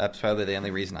assists. That's probably the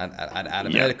only reason I'd add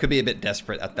him. Yeah. It could be a bit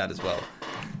desperate at that as well.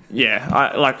 Yeah,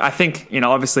 I think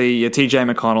obviously your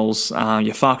TJ McConnells,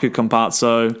 your Facu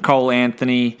Campazzo, Cole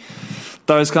Anthony,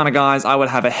 those kind of guys I would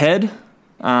have ahead.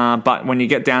 But when you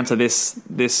get down to this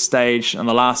stage on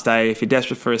the last day, if you're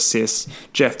desperate for assists,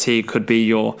 Jeff Teague could be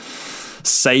your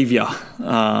savior.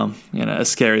 As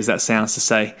scary as that sounds to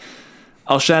say.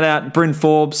 I'll shout out Bryn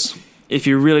Forbes. If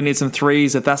you really need some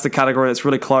threes, if that's the category that's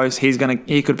really close, he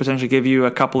could potentially give you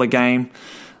a couple a game.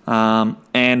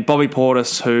 And Bobby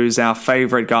Portis, who's our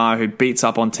favorite guy who beats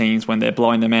up on teams when they're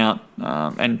blowing them out,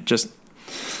 and just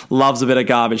loves a bit of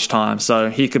garbage time. So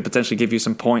he could potentially give you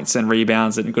some points and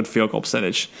rebounds and good field goal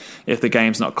percentage. If the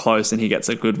game's not close and he gets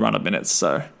a good run of minutes.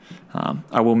 So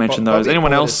I will mention those. Bobby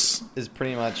Anyone Portis else? Is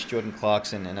pretty much Jordan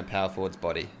Clarkson in a power forward's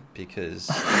body, because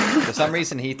for some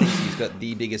reason he thinks he's got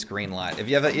the biggest green light.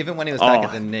 Even when he was back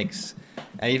at the Knicks,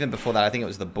 and even before that, I think it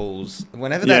was the Bulls.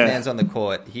 Whenever that man's on the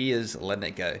court, he is letting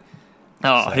it go.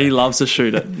 He loves to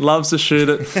shoot it. Loves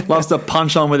to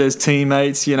punch on with his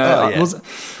teammates. Who was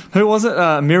it?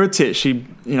 Mirotic. He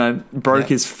broke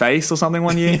his face or something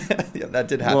one year. Yeah, that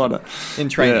did happen in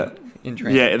training.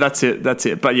 Yeah, that's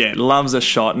it. But loves a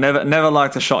shot. Never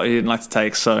liked a shot he didn't like to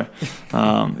take. So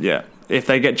if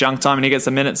they get junk time and he gets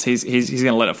the minutes, he's going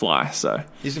to let it fly. So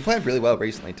he's been playing really well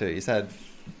recently too. He's had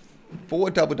 4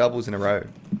 double-doubles in a row.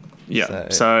 Yeah,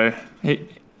 so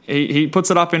he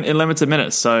puts it up in limited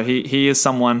minutes. So he is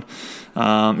someone,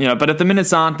 but if the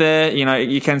minutes aren't there,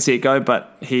 you can see it go.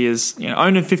 But he is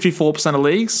owned in 54% of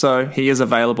leagues, so he is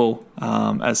available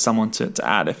as someone to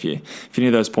add if you need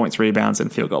those points, rebounds,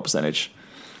 and field goal percentage.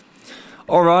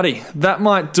 Alrighty, that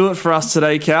might do it for us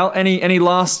today, Cal. Any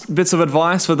last bits of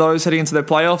advice for those heading into their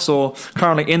playoffs or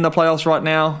currently in the playoffs right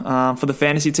now for the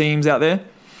fantasy teams out there?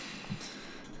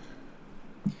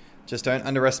 Just don't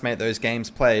underestimate those games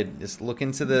played. Just look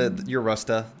into your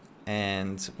roster,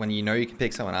 and when you can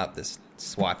pick someone up, just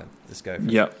swipe him. Just go for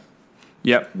it.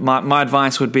 Yep. My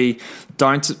advice would be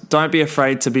don't be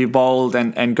afraid to be bold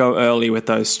and go early with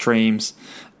those streams.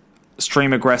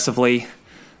 Stream aggressively.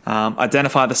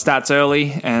 Identify the stats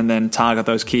early and then target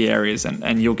those key areas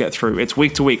and you'll get through. It's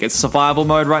week to week. It's survival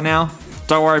mode right now.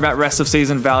 Don't worry about rest of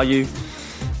season value.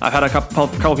 I've had a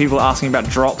couple people asking about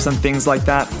drops and things like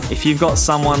that. If you've got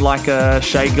someone like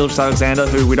Shai Gilgeous-Alexander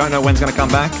who we don't know when's going to come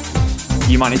back,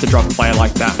 you might need to drop a player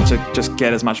like that to just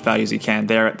get as much value as you can.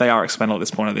 They are expendable at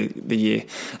this point of the year,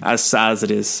 as sad as it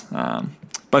is.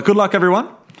 But good luck, everyone.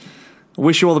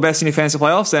 Wish you all the best in your fantasy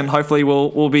playoffs, and hopefully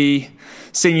we'll be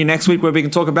seeing you next week where we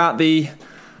can talk about the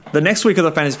next week of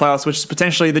the fantasy playoffs, which is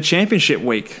potentially the championship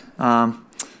week.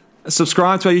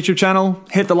 Subscribe to our YouTube channel,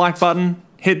 hit the like button,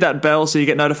 hit that bell so you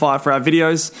get notified for our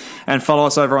videos, and follow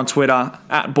us over on Twitter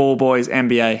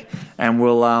 @BallBoysNBA, and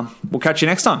we'll catch you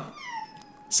next time.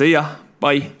 See ya.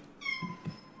 Bye.